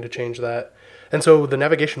ever going to change that. And so the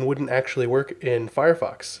navigation wouldn't actually work in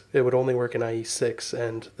Firefox. It would only work in IE 6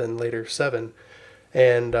 and then later 7.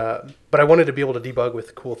 And but I wanted to be able to debug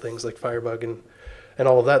with cool things like Firebug and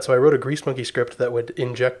all of that. So I wrote a Grease Monkey script that would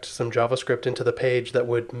inject some JavaScript into the page that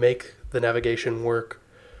would make the navigation work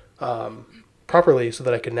properly so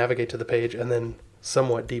that I could navigate to the page and then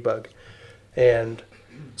somewhat debug. And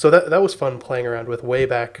so that was fun playing around with way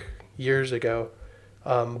back years ago.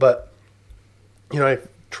 But I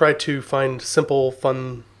try to find simple,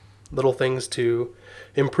 fun little things to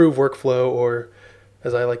improve workflow, or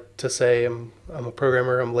as I like to say, I'm a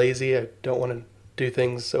programmer, I'm lazy, I don't want to do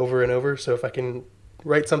things over and over. So if I can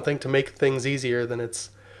write something to make things easier, then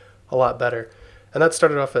it's a lot better. And that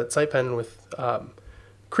started off at SitePen with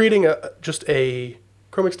creating just a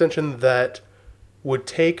Chrome extension that would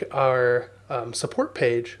take our support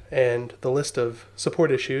page and the list of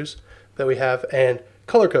support issues that we have and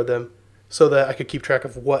color code them so that I could keep track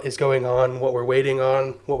of what is going on, what we're waiting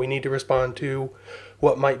on, what we need to respond to,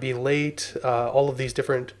 what might be late, all of these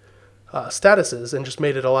different statuses, and just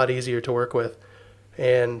made it a lot easier to work with.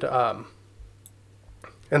 And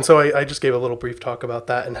so I just gave a little brief talk about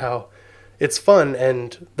that and how it's fun.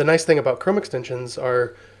 And the nice thing about Chrome extensions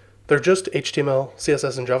are they're just HTML,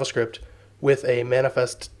 CSS, and JavaScript with a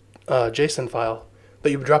manifest JSON file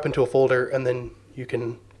that you drop into a folder, and then you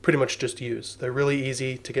can pretty much just use. They're really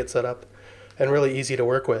easy to get set up and really easy to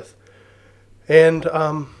work with. And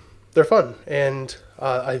they're fun. And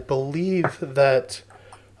I believe that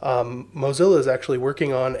Mozilla is actually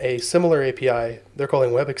working on a similar API they're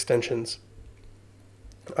calling Web Extensions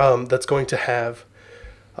that's going to have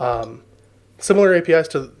similar APIs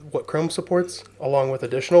to what Chrome supports along with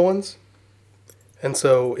additional ones. And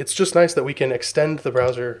so it's just nice that we can extend the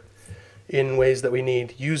browser in ways that we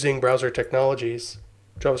need using browser technologies,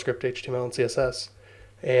 JavaScript, HTML, and CSS,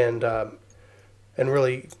 and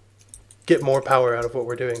really get more power out of what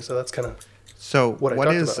we're doing. So that's kind of what I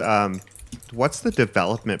talked about. What's the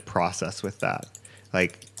development process with that?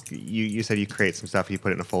 Like you said, you create some stuff, you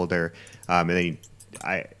put it in a folder, and then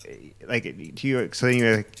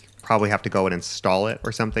you probably have to go and install it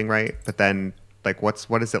or something, right? But then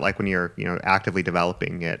what is it like when you're actively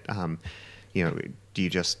developing it? Do you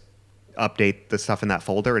just update the stuff in that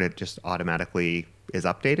folder and it just automatically is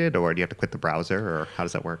updated, or do you have to quit the browser, or how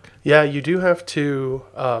does that work? Yeah, you do have to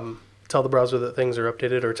tell the browser that things are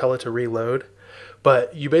updated or tell it to reload.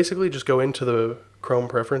 But you basically just go into the Chrome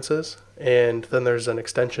preferences, and then there's an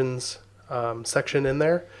extensions section in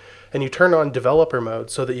there, and you turn on developer mode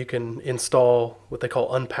so that you can install what they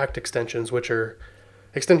call unpacked extensions, which are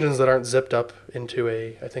extensions that aren't zipped up into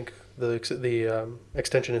I think the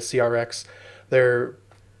extension is CRX. They're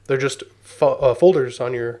just folders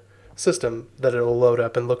on your system that it'll load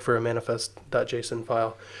up and look for a manifest.json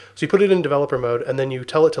file. So you put it in developer mode, and then you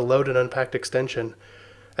tell it to load an unpacked extension,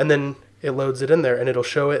 and then it loads it in there, and it'll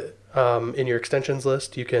show it in your extensions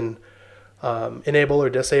list. You can enable or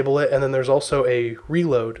disable it, and then there's also a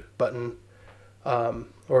reload button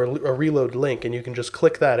or a reload link, and you can just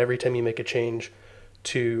click that every time you make a change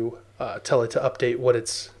to tell it to update what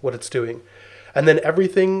it's doing. And then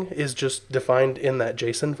everything is just defined in that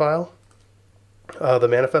JSON file. The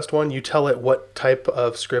manifest one, you tell it what type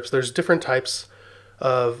of scripts. There's different types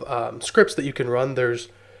of scripts that you can run. There's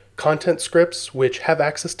content scripts, which have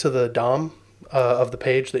access to the DOM of the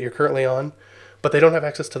page that you're currently on, but they don't have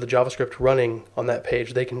access to the JavaScript running on that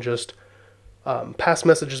page. They can just pass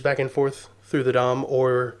messages back and forth through the DOM,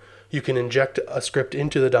 or you can inject a script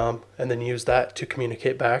into the DOM and then use that to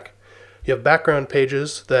communicate back. You have background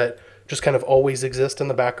pages that just kind of always exist in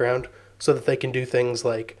the background so that they can do things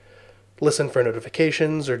like listen for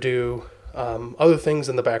notifications or do other things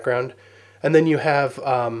in the background. And then you have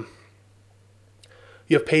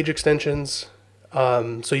page extensions,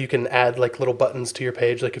 so you can add like little buttons to your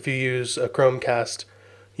page. Like if you use a Chromecast,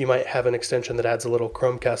 you might have an extension that adds a little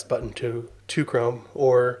Chromecast button to Chrome.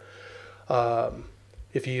 Or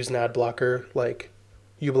if you use an ad blocker like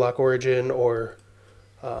uBlock Origin or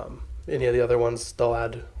any of the other ones, they'll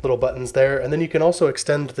add little buttons there. And then you can also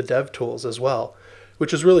extend the dev tools as well,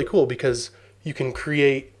 which is really cool because you can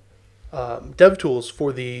create dev tools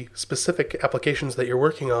for the specific applications that you're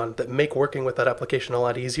working on that make working with that application a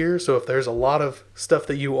lot easier. So if there's a lot of stuff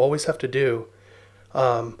that you always have to do,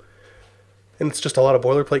 and it's just a lot of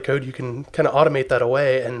boilerplate code, you can kind of automate that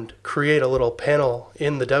away and create a little panel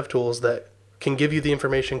in the dev tools that can give you the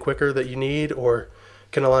information quicker that you need, or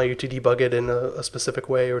can allow you to debug it in a specific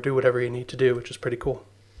way or do whatever you need to do, which is pretty cool.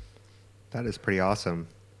 That is pretty awesome.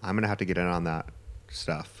 I'm going to have to get in on that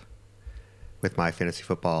stuff with my fantasy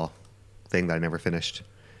football thing that I never finished.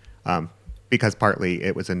 Because partly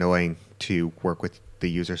it was annoying to work with the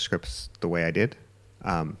user scripts the way I did,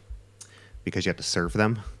 because you have to serve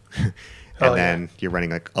them. And then you're running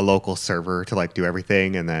like a local server to like do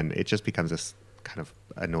everything, and then it just becomes this kind of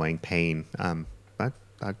annoying pain. But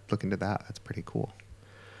I'd look into that. That's pretty cool.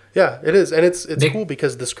 Yeah, it is, and it's cool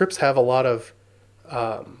because the scripts have a lot of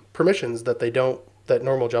permissions that that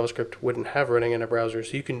normal JavaScript wouldn't have running in a browser.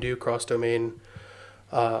 So you can do cross-domain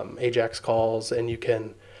AJAX calls, and you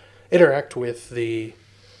can interact with the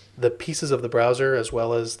pieces of the browser as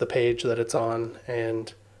well as the page that it's on,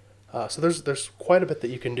 and so there's quite a bit that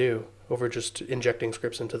you can do over just injecting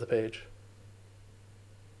scripts into the page.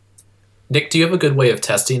 Nick, do you have a good way of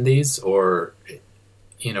testing these, or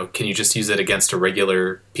can you just use it against a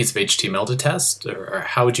regular piece of HTML to test, or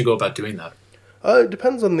how would you go about doing that? It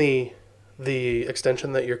depends on the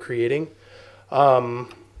extension that you're creating.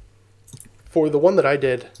 For the one that I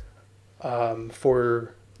did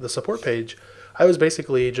for the support page, I was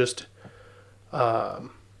basically just I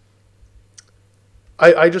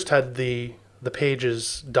just had the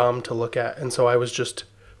page's DOM to look at, and so I was just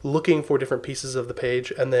looking for different pieces of the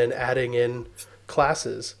page and then adding in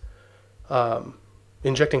classes,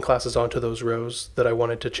 injecting classes onto those rows that I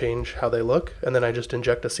wanted to change how they look, and then I just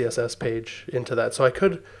inject a CSS page into that. So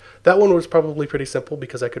that one was probably pretty simple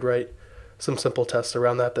because I could write some simple tests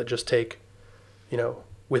around that just take,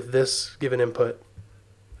 with this given input,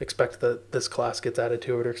 expect that this class gets added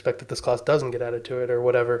to it, or expect that this class doesn't get added to it, or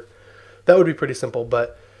whatever. That would be pretty simple.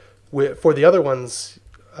 But for the other ones,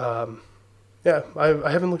 I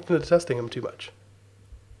haven't looked into testing them too much.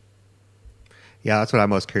 Yeah, that's what I'm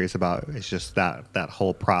most curious about. Is just that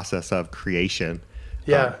whole process of creation.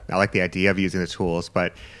 Yeah, I like the idea of using the tools,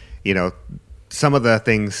 but some of the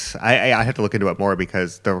things I have to look into it more,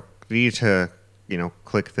 because the need to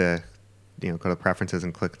click the go to preferences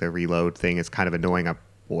and click the reload thing is kind of annoying. I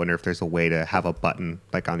wonder if there's a way to have a button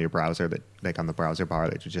like on your browser that like on the browser bar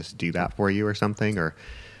that would just do that for you or something, or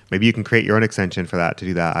maybe you can create your own extension for that to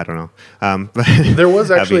do that. I don't know. But there was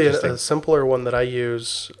actually a simpler one that I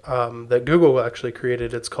use that Google actually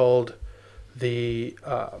created. It's called the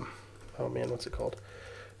what's it called?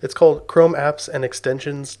 It's called Chrome Apps and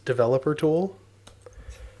Extensions Developer Tool.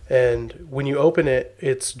 And when you open it,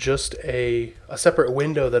 it's just a separate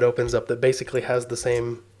window that opens up that basically has the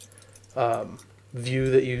same view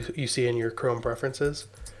that you see in your Chrome preferences.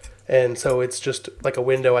 And so it's just like a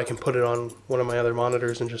window. I can put it on one of my other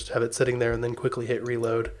monitors and just have it sitting there and then quickly hit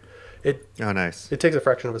reload. Nice. It takes a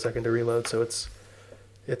fraction of a second to reload, so it's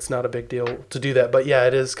not a big deal to do that. But yeah,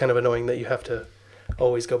 it is kind of annoying that you have to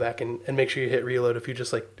always go back and make sure you hit reload. If you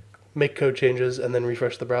just like make code changes and then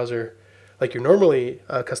refresh the browser like you're normally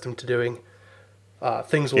accustomed to doing,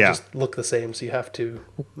 things will just look the same. So you have to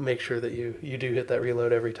make sure that you do hit that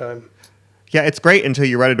reload every time. Yeah, it's great until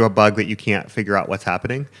you run into a bug that you can't figure out what's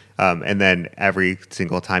happening. And then every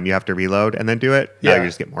single time you have to reload and then do it, now you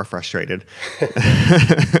just get more frustrated.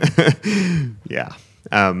 Yeah.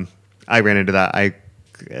 I ran into that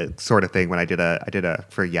sort of thing when I did a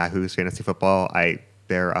for Yahoo's Fantasy Football.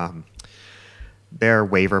 Their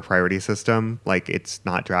waiver priority system, like it's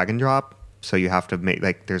not drag and drop. So you have to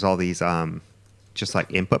make there's all these just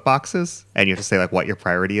like input boxes, and you have to say like what your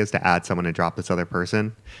priority is to add someone and drop this other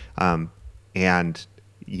person, and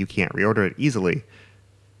you can't reorder it easily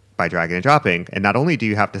by dragging and dropping. And not only do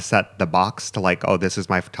you have to set the box to like, oh, this is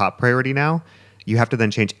my top priority now, you have to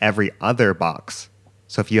then change every other box.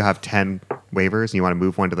 So if you have 10 waivers and you want to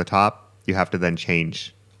move one to the top, you have to then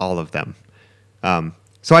change all of them.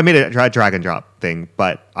 So I made a drag and drop thing,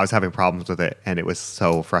 but I was having problems with it, and it was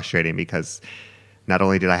so frustrating because not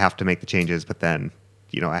only did I have to make the changes, but then,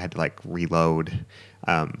 I had to like reload.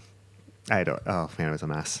 Oh man, it was a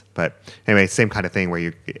mess. But anyway, same kind of thing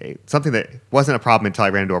where something that wasn't a problem until I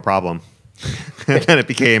ran into a problem. And then it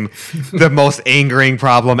became the most angering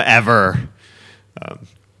problem ever.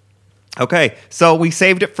 Okay, so we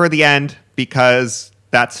saved it for the end because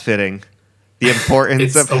that's fitting. The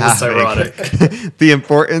importance It's almost ironic. The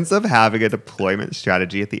importance of having a deployment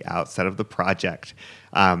strategy at the outset of the project.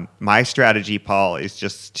 My strategy, Paul, is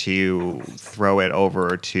just to throw it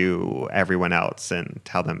over to everyone else and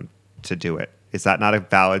tell them to do it. Is that not a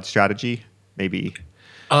valid strategy? Maybe.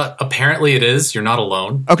 Apparently it is. You're not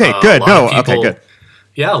alone. Okay, good. Okay, good.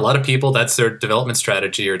 Yeah, a lot of people, that's their development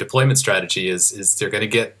strategy or deployment strategy is they're going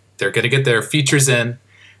to get their features in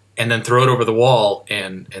and then throw it over the wall,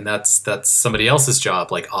 and that's somebody else's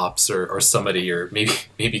job, like ops or somebody, or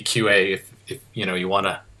maybe QA if you want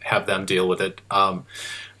to have them deal with it. But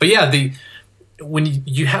yeah, when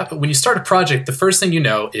you start a project, the first thing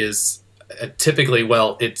is typically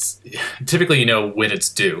when it's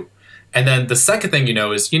due, and then the second thing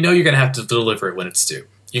is you're going to have to deliver it when it's due.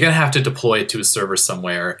 You're going to have to deploy it to a server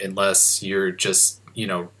somewhere, unless you're just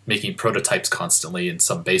making prototypes constantly in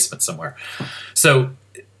some basement somewhere. So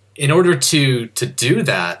in order to do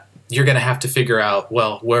that, you're going to have to figure out,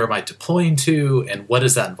 well, where am I deploying to, and what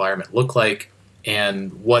does that environment look like,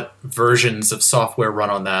 and what versions of software run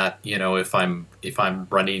on that. If I'm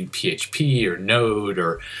running PHP or Node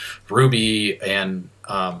or Ruby, and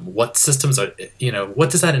what systems are, what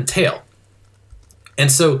does that entail?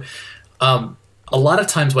 And so a lot of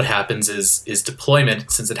times what happens is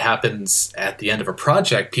deployment, since it happens at the end of a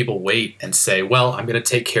project, people wait and say, well, I'm going to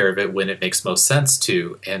take care of it when it makes most sense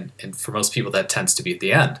to. And for most people, that tends to be at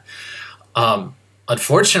the end.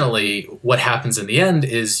 Unfortunately, what happens in the end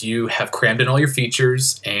is you have crammed in all your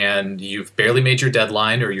features and you've barely made your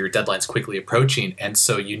deadline, or your deadline's quickly approaching. And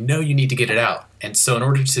so you need to get it out. And so in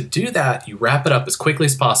order to do that, you wrap it up as quickly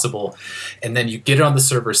as possible, and then you get it on the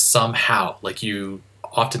server somehow. Like you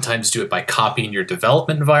oftentimes do it by copying your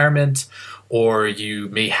development environment, or you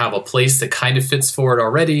may have a place that kind of fits for it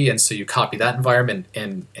already, and so you copy that environment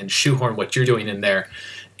and shoehorn what you're doing in there.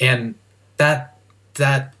 And that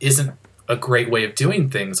isn't a great way of doing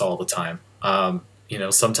things all the time.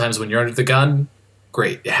 Sometimes when you're under the gun,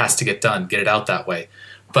 great, it has to get done, get it out that way.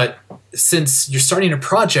 But since you're starting a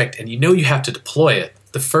project and you have to deploy it,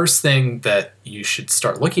 the first thing that you should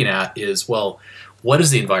start looking at is, well, what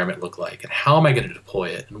does the environment look like, and how am I going to deploy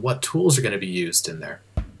it, and what tools are going to be used in there?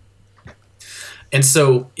 And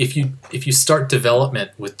so if you start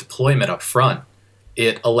development with deployment up front,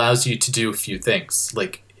 it allows you to do a few things.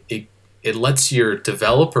 Like it lets your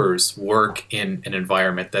developers work in an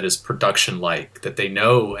environment that is production-like, that they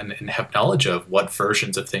know and have knowledge of what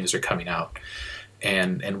versions of things are coming out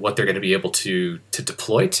and what they're going to be able to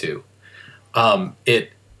deploy to.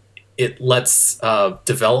 It lets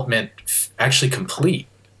development actually complete.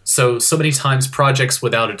 So many times projects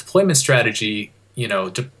without a deployment strategy,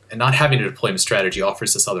 and not having a deployment strategy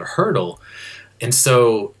offers this other hurdle. And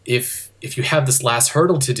so if you have this last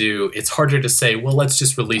hurdle to do, it's harder to say, well, let's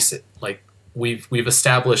just release it. Like we've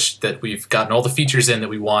established that we've gotten all the features in that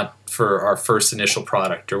we want for our first initial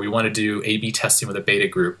product, or we want to do A/B testing with a beta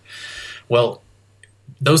group. Well,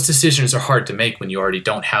 those decisions are hard to make when you already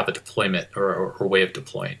don't have a deployment or way of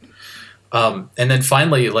deploying. And then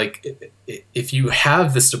finally, like if you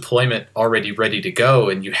have this deployment already ready to go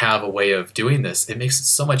and you have a way of doing this, it makes it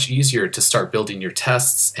so much easier to start building your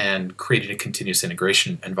tests and creating a continuous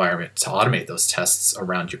integration environment to automate those tests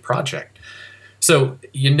around your project. So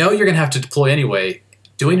you're going to have to deploy anyway.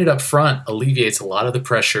 Doing it up front alleviates a lot of the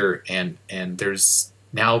pressure, and there's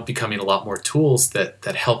now becoming a lot more tools that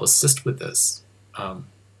help assist with this.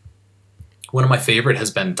 One of my favorite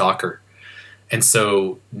has been Docker. And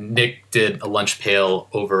so Nick did a lunch pail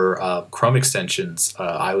over Chrome extensions.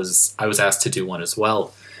 I was asked to do one as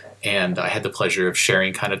well, and I had the pleasure of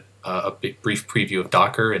sharing kind of a brief preview of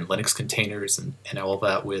Docker and Linux containers and all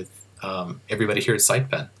that with everybody here at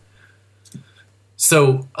SitePen.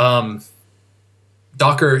 So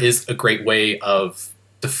Docker is a great way of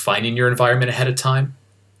defining your environment ahead of time.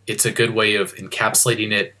 It's a good way of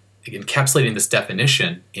encapsulating this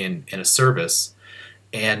definition in a service.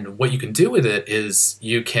 And what you can do with it is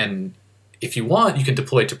you can, if you want, you can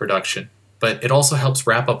deploy it to production. But it also helps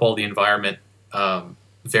wrap up all the environment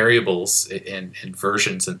variables and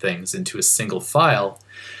versions and things into a single file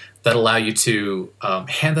that allow you to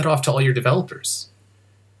hand that off to all your developers.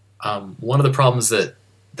 One of the problems that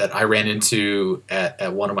I ran into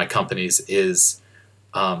at one of my companies is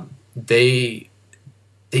they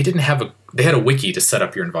had a wiki to set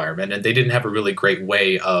up your environment, and they didn't have a really great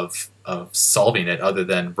way of solving it other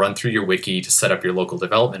than run through your wiki to set up your local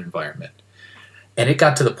development environment. And it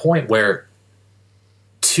got to the point where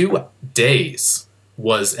 2 days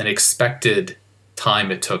was an expected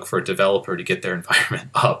time it took for a developer to get their environment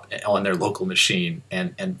up on their local machine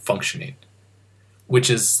and functioning, which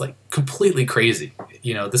is like completely crazy.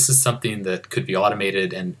 This is something that could be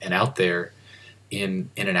automated and out there in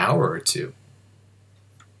an hour or two.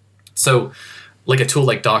 So like a tool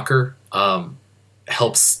like Docker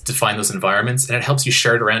helps define those environments, and it helps you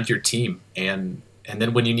share it around your team. And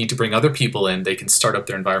then when you need to bring other people in, they can start up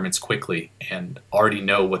their environments quickly and already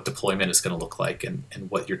know what deployment is going to look like and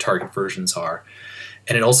what your target versions are.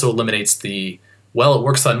 And it also eliminates the, well, it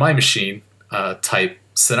works on my machine type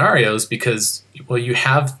scenarios because, well, you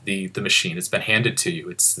have the machine. It's been handed to you.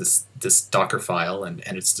 It's this Docker file, and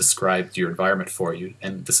it's described your environment for you.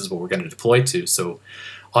 And this is what we're going to deploy to. So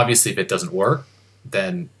obviously, if it doesn't work,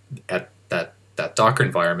 then at that Docker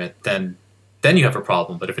environment, then you have a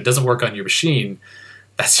problem. But if it doesn't work on your machine,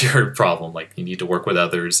 that's your problem. Like, you need to work with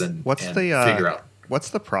others and figure out. What's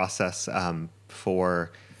the process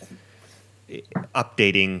for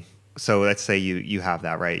updating? So let's say you have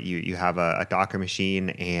that, right? You have a Docker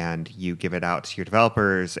machine and you give it out to your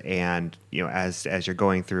developers, and as you're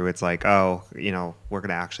going through, it's like, oh, we're going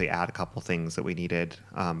to actually add a couple things that we needed.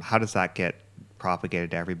 How does that get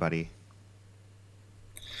propagated to everybody?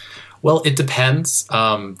 Well, it depends.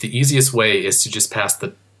 The easiest way is to just pass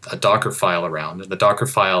a Docker file around, and the Docker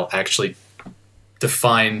file actually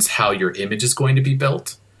defines how your image is going to be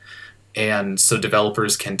built. And so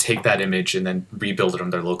developers can take that image and then rebuild it on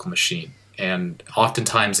their local machine. And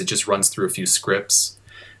oftentimes it just runs through a few scripts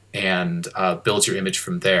and builds your image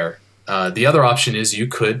from there. The other option is you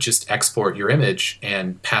could just export your image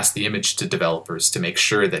and pass the image to developers to make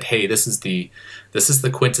sure that, hey, this is the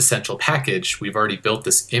quintessential package. We've already built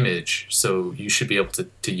this image, so you should be able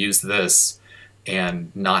to use this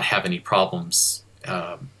and not have any problems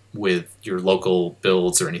with your local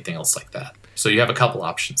builds or anything else like that. So you have a couple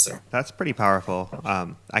options there. That's pretty powerful.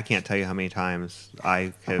 I can't tell you how many times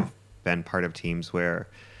I have been part of teams where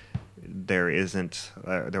there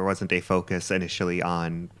wasn't a focus initially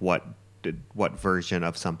on what version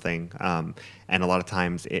of something, and a lot of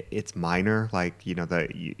times it's minor, like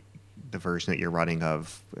the version that you're running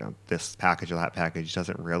of this package or that package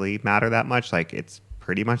doesn't really matter that much. Like, it's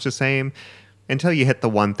pretty much the same until you hit the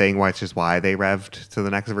one thing, which is why they revved to the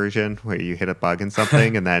next version, where you hit a bug in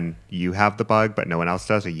something and then you have the bug but no one else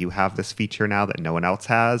does, or you have this feature now that no one else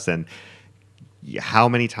has. And how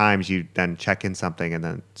many times you then check in something and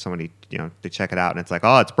then somebody, they check it out and it's like,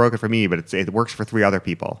 oh, it's broken for me, but it works for 3 other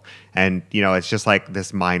people. And, it's just like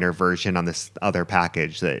this minor version on this other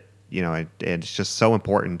package that, it's just so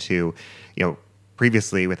important to,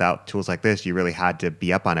 previously without tools like this, you really had to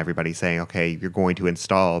be up on everybody saying, okay, you're going to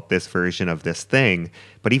install this version of this thing.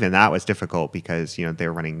 But even that was difficult because, they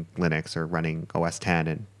were running Linux or running OS 10,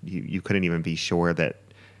 and you couldn't even be sure that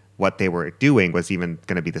what they were doing was even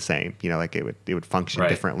going to be the same. Like it would function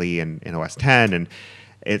differently in OS 10, and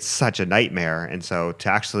it's such a nightmare. And so to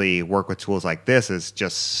actually work with tools like this is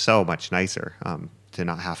just so much nicer, to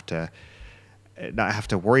not have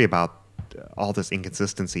to worry about all this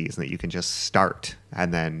inconsistencies, and that you can just start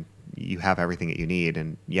and then you have everything that you need.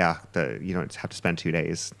 And you don't have to spend 2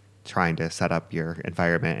 days trying to set up your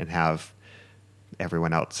environment and have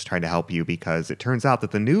everyone else trying to help you, because it turns out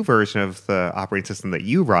that the new version of the operating system that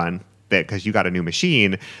you run, that because you got a new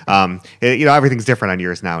machine, everything's different on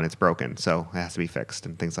yours now and it's broken, so it has to be fixed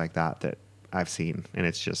and things like that I've seen, and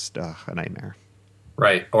it's just a nightmare.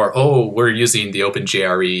 Right. Or, we're using the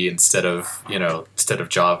OpenJRE instead of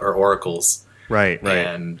Java or Oracle's. Right.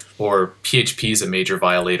 Or PHP is a major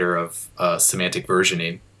violator of semantic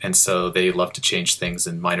versioning. And so they love to change things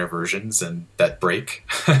in minor versions and that break.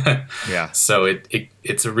 Yeah. So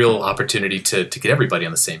it's a real opportunity to get everybody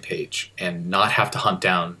on the same page and not have to hunt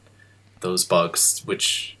down those bugs,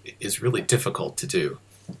 which is really difficult to do.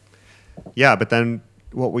 Yeah, but then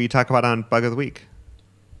what will you talk about on Bug of the Week?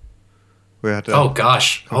 Oh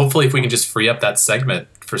gosh, hopefully if we can just free up that segment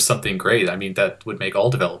for something great. I mean, that would make all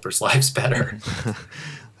developers' lives better.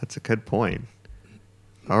 That's a good point.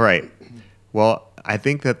 All right. Well, I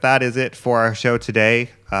think that is it for our show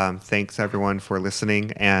today. Thanks everyone for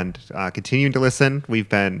listening and continuing to listen.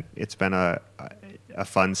 It's been a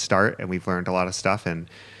fun start, and we've learned a lot of stuff, and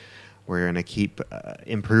we're going to keep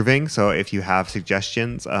improving. So if you have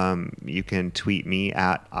suggestions, you can tweet me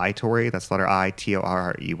at iTorrey. That's letter I,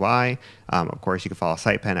 Torrey. Of course, you can follow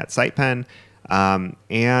SitePen at SitePen.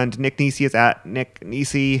 And Nick Nisi is at Nick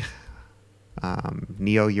Nisi.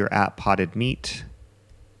 Neil, you're at Potted Meat.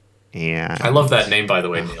 And I love that name, by the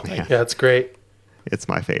way, Neil. Yeah, it's great. It's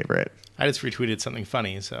my favorite. I just retweeted something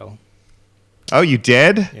funny, so Oh, you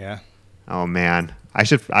did? yeah. Oh man, I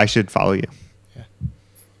should follow you. Yeah.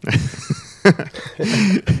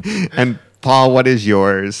 And Paul, what is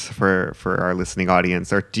yours for our listening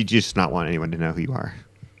audience, or did you just not want anyone to know who you are?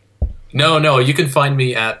 No, you can find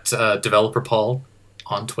me at Developer Paul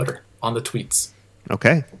on Twitter, on the tweets.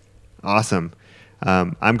 Okay, awesome.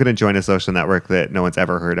 I'm going to join a social network that no one's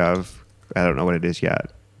ever heard of. I don't know what it is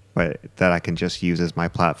yet, but that I can just use as my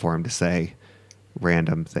platform to say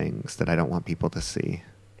random things that I don't want people to see.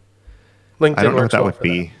 LinkedIn I don't know what works that well would for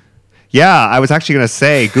be. Yeah, I was actually going to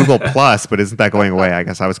say Google Plus, but isn't that going away? I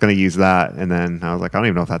guess I was going to use that, and then I was like, I don't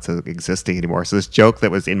even know if that's existing anymore. So this joke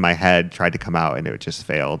that was in my head tried to come out, and it just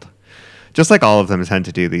failed. Just like all of them tend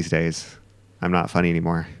to do these days. I'm not funny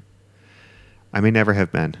anymore. I may never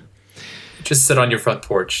have been. Just sit on your front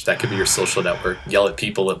porch. That could be your social network. Yell at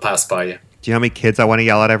people that pass by you. Do you know how many kids I want to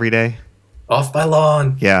yell at every day? Off my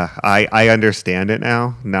lawn. Yeah, I understand it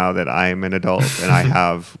now that I'm an adult and I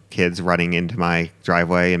have kids running into my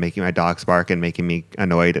driveway and making my dogs bark and making me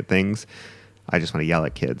annoyed at things. I just want to yell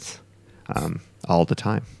at kids all the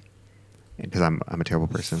time because I'm a terrible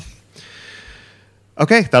person.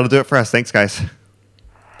 Okay, that'll do it for us. Thanks, guys.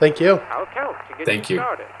 Thank you. I'll count to get Thank you you.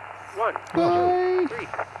 started. 1, 2, 3,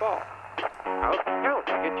 4. I'll count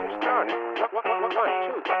to get you started. 1,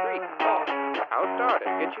 2, 3, 4. I'll start it.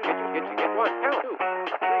 Get you 1, count 2, 3,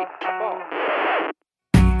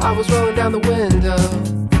 4. I was rolling down the window,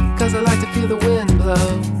 cause I like to feel the wind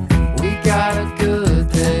blow. We got a good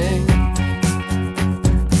thing.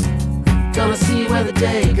 Gonna see where the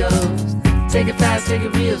day goes. Take it fast, take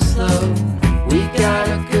it real slow. We got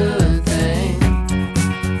a good thing.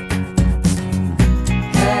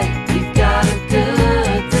 Hey, we got a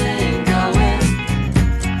good thing going.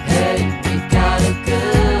 Hey, we got a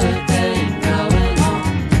good thing going on.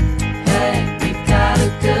 Hey, we got a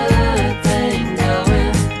good thing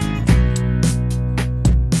going.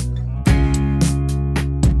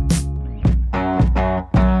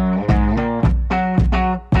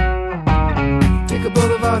 Pick a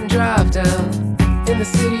boulevard and drive down. In the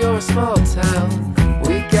city or a small town,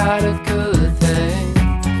 we got a good thing.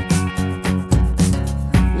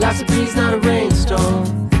 Lots of breeze, not a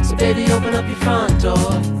rainstorm. So baby, open up your front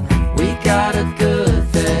door. We got a good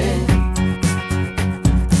thing.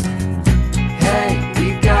 Hey,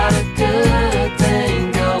 we got a good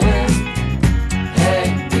thing going.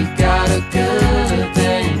 Hey, we got a good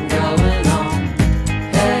thing going on.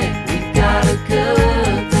 Hey, we got a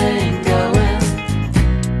good thing going.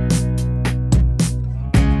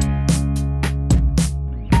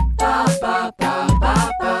 Ba ba ba ba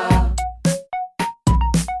ba.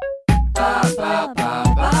 Ba ba ba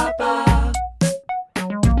ba ba.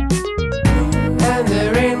 And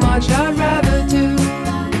there ain't much I'd rather do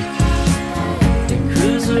than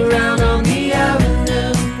cruise around on the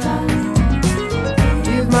avenue.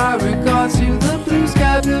 Give my regards to the blue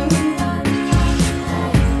sky blue.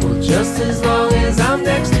 Well, just as long as I'm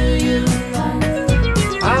next to you,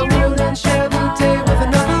 I wouldn't share the day with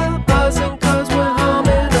another buzzing, cause we're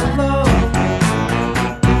humming along.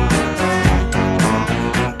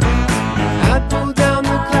 I'd pull down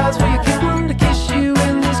the clouds for your kitten to kiss you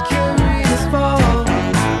in this curious fall.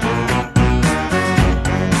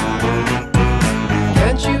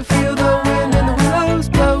 Can't you feel the wind and the willows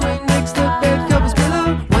blowing next to bed covers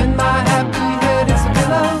pillow? When my happy head hits the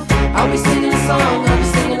pillow, I'll be singing a song, I'll be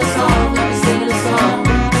singing a song, I'll be singing a song.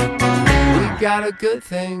 We got a good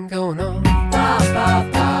thing going on. Ba, ba,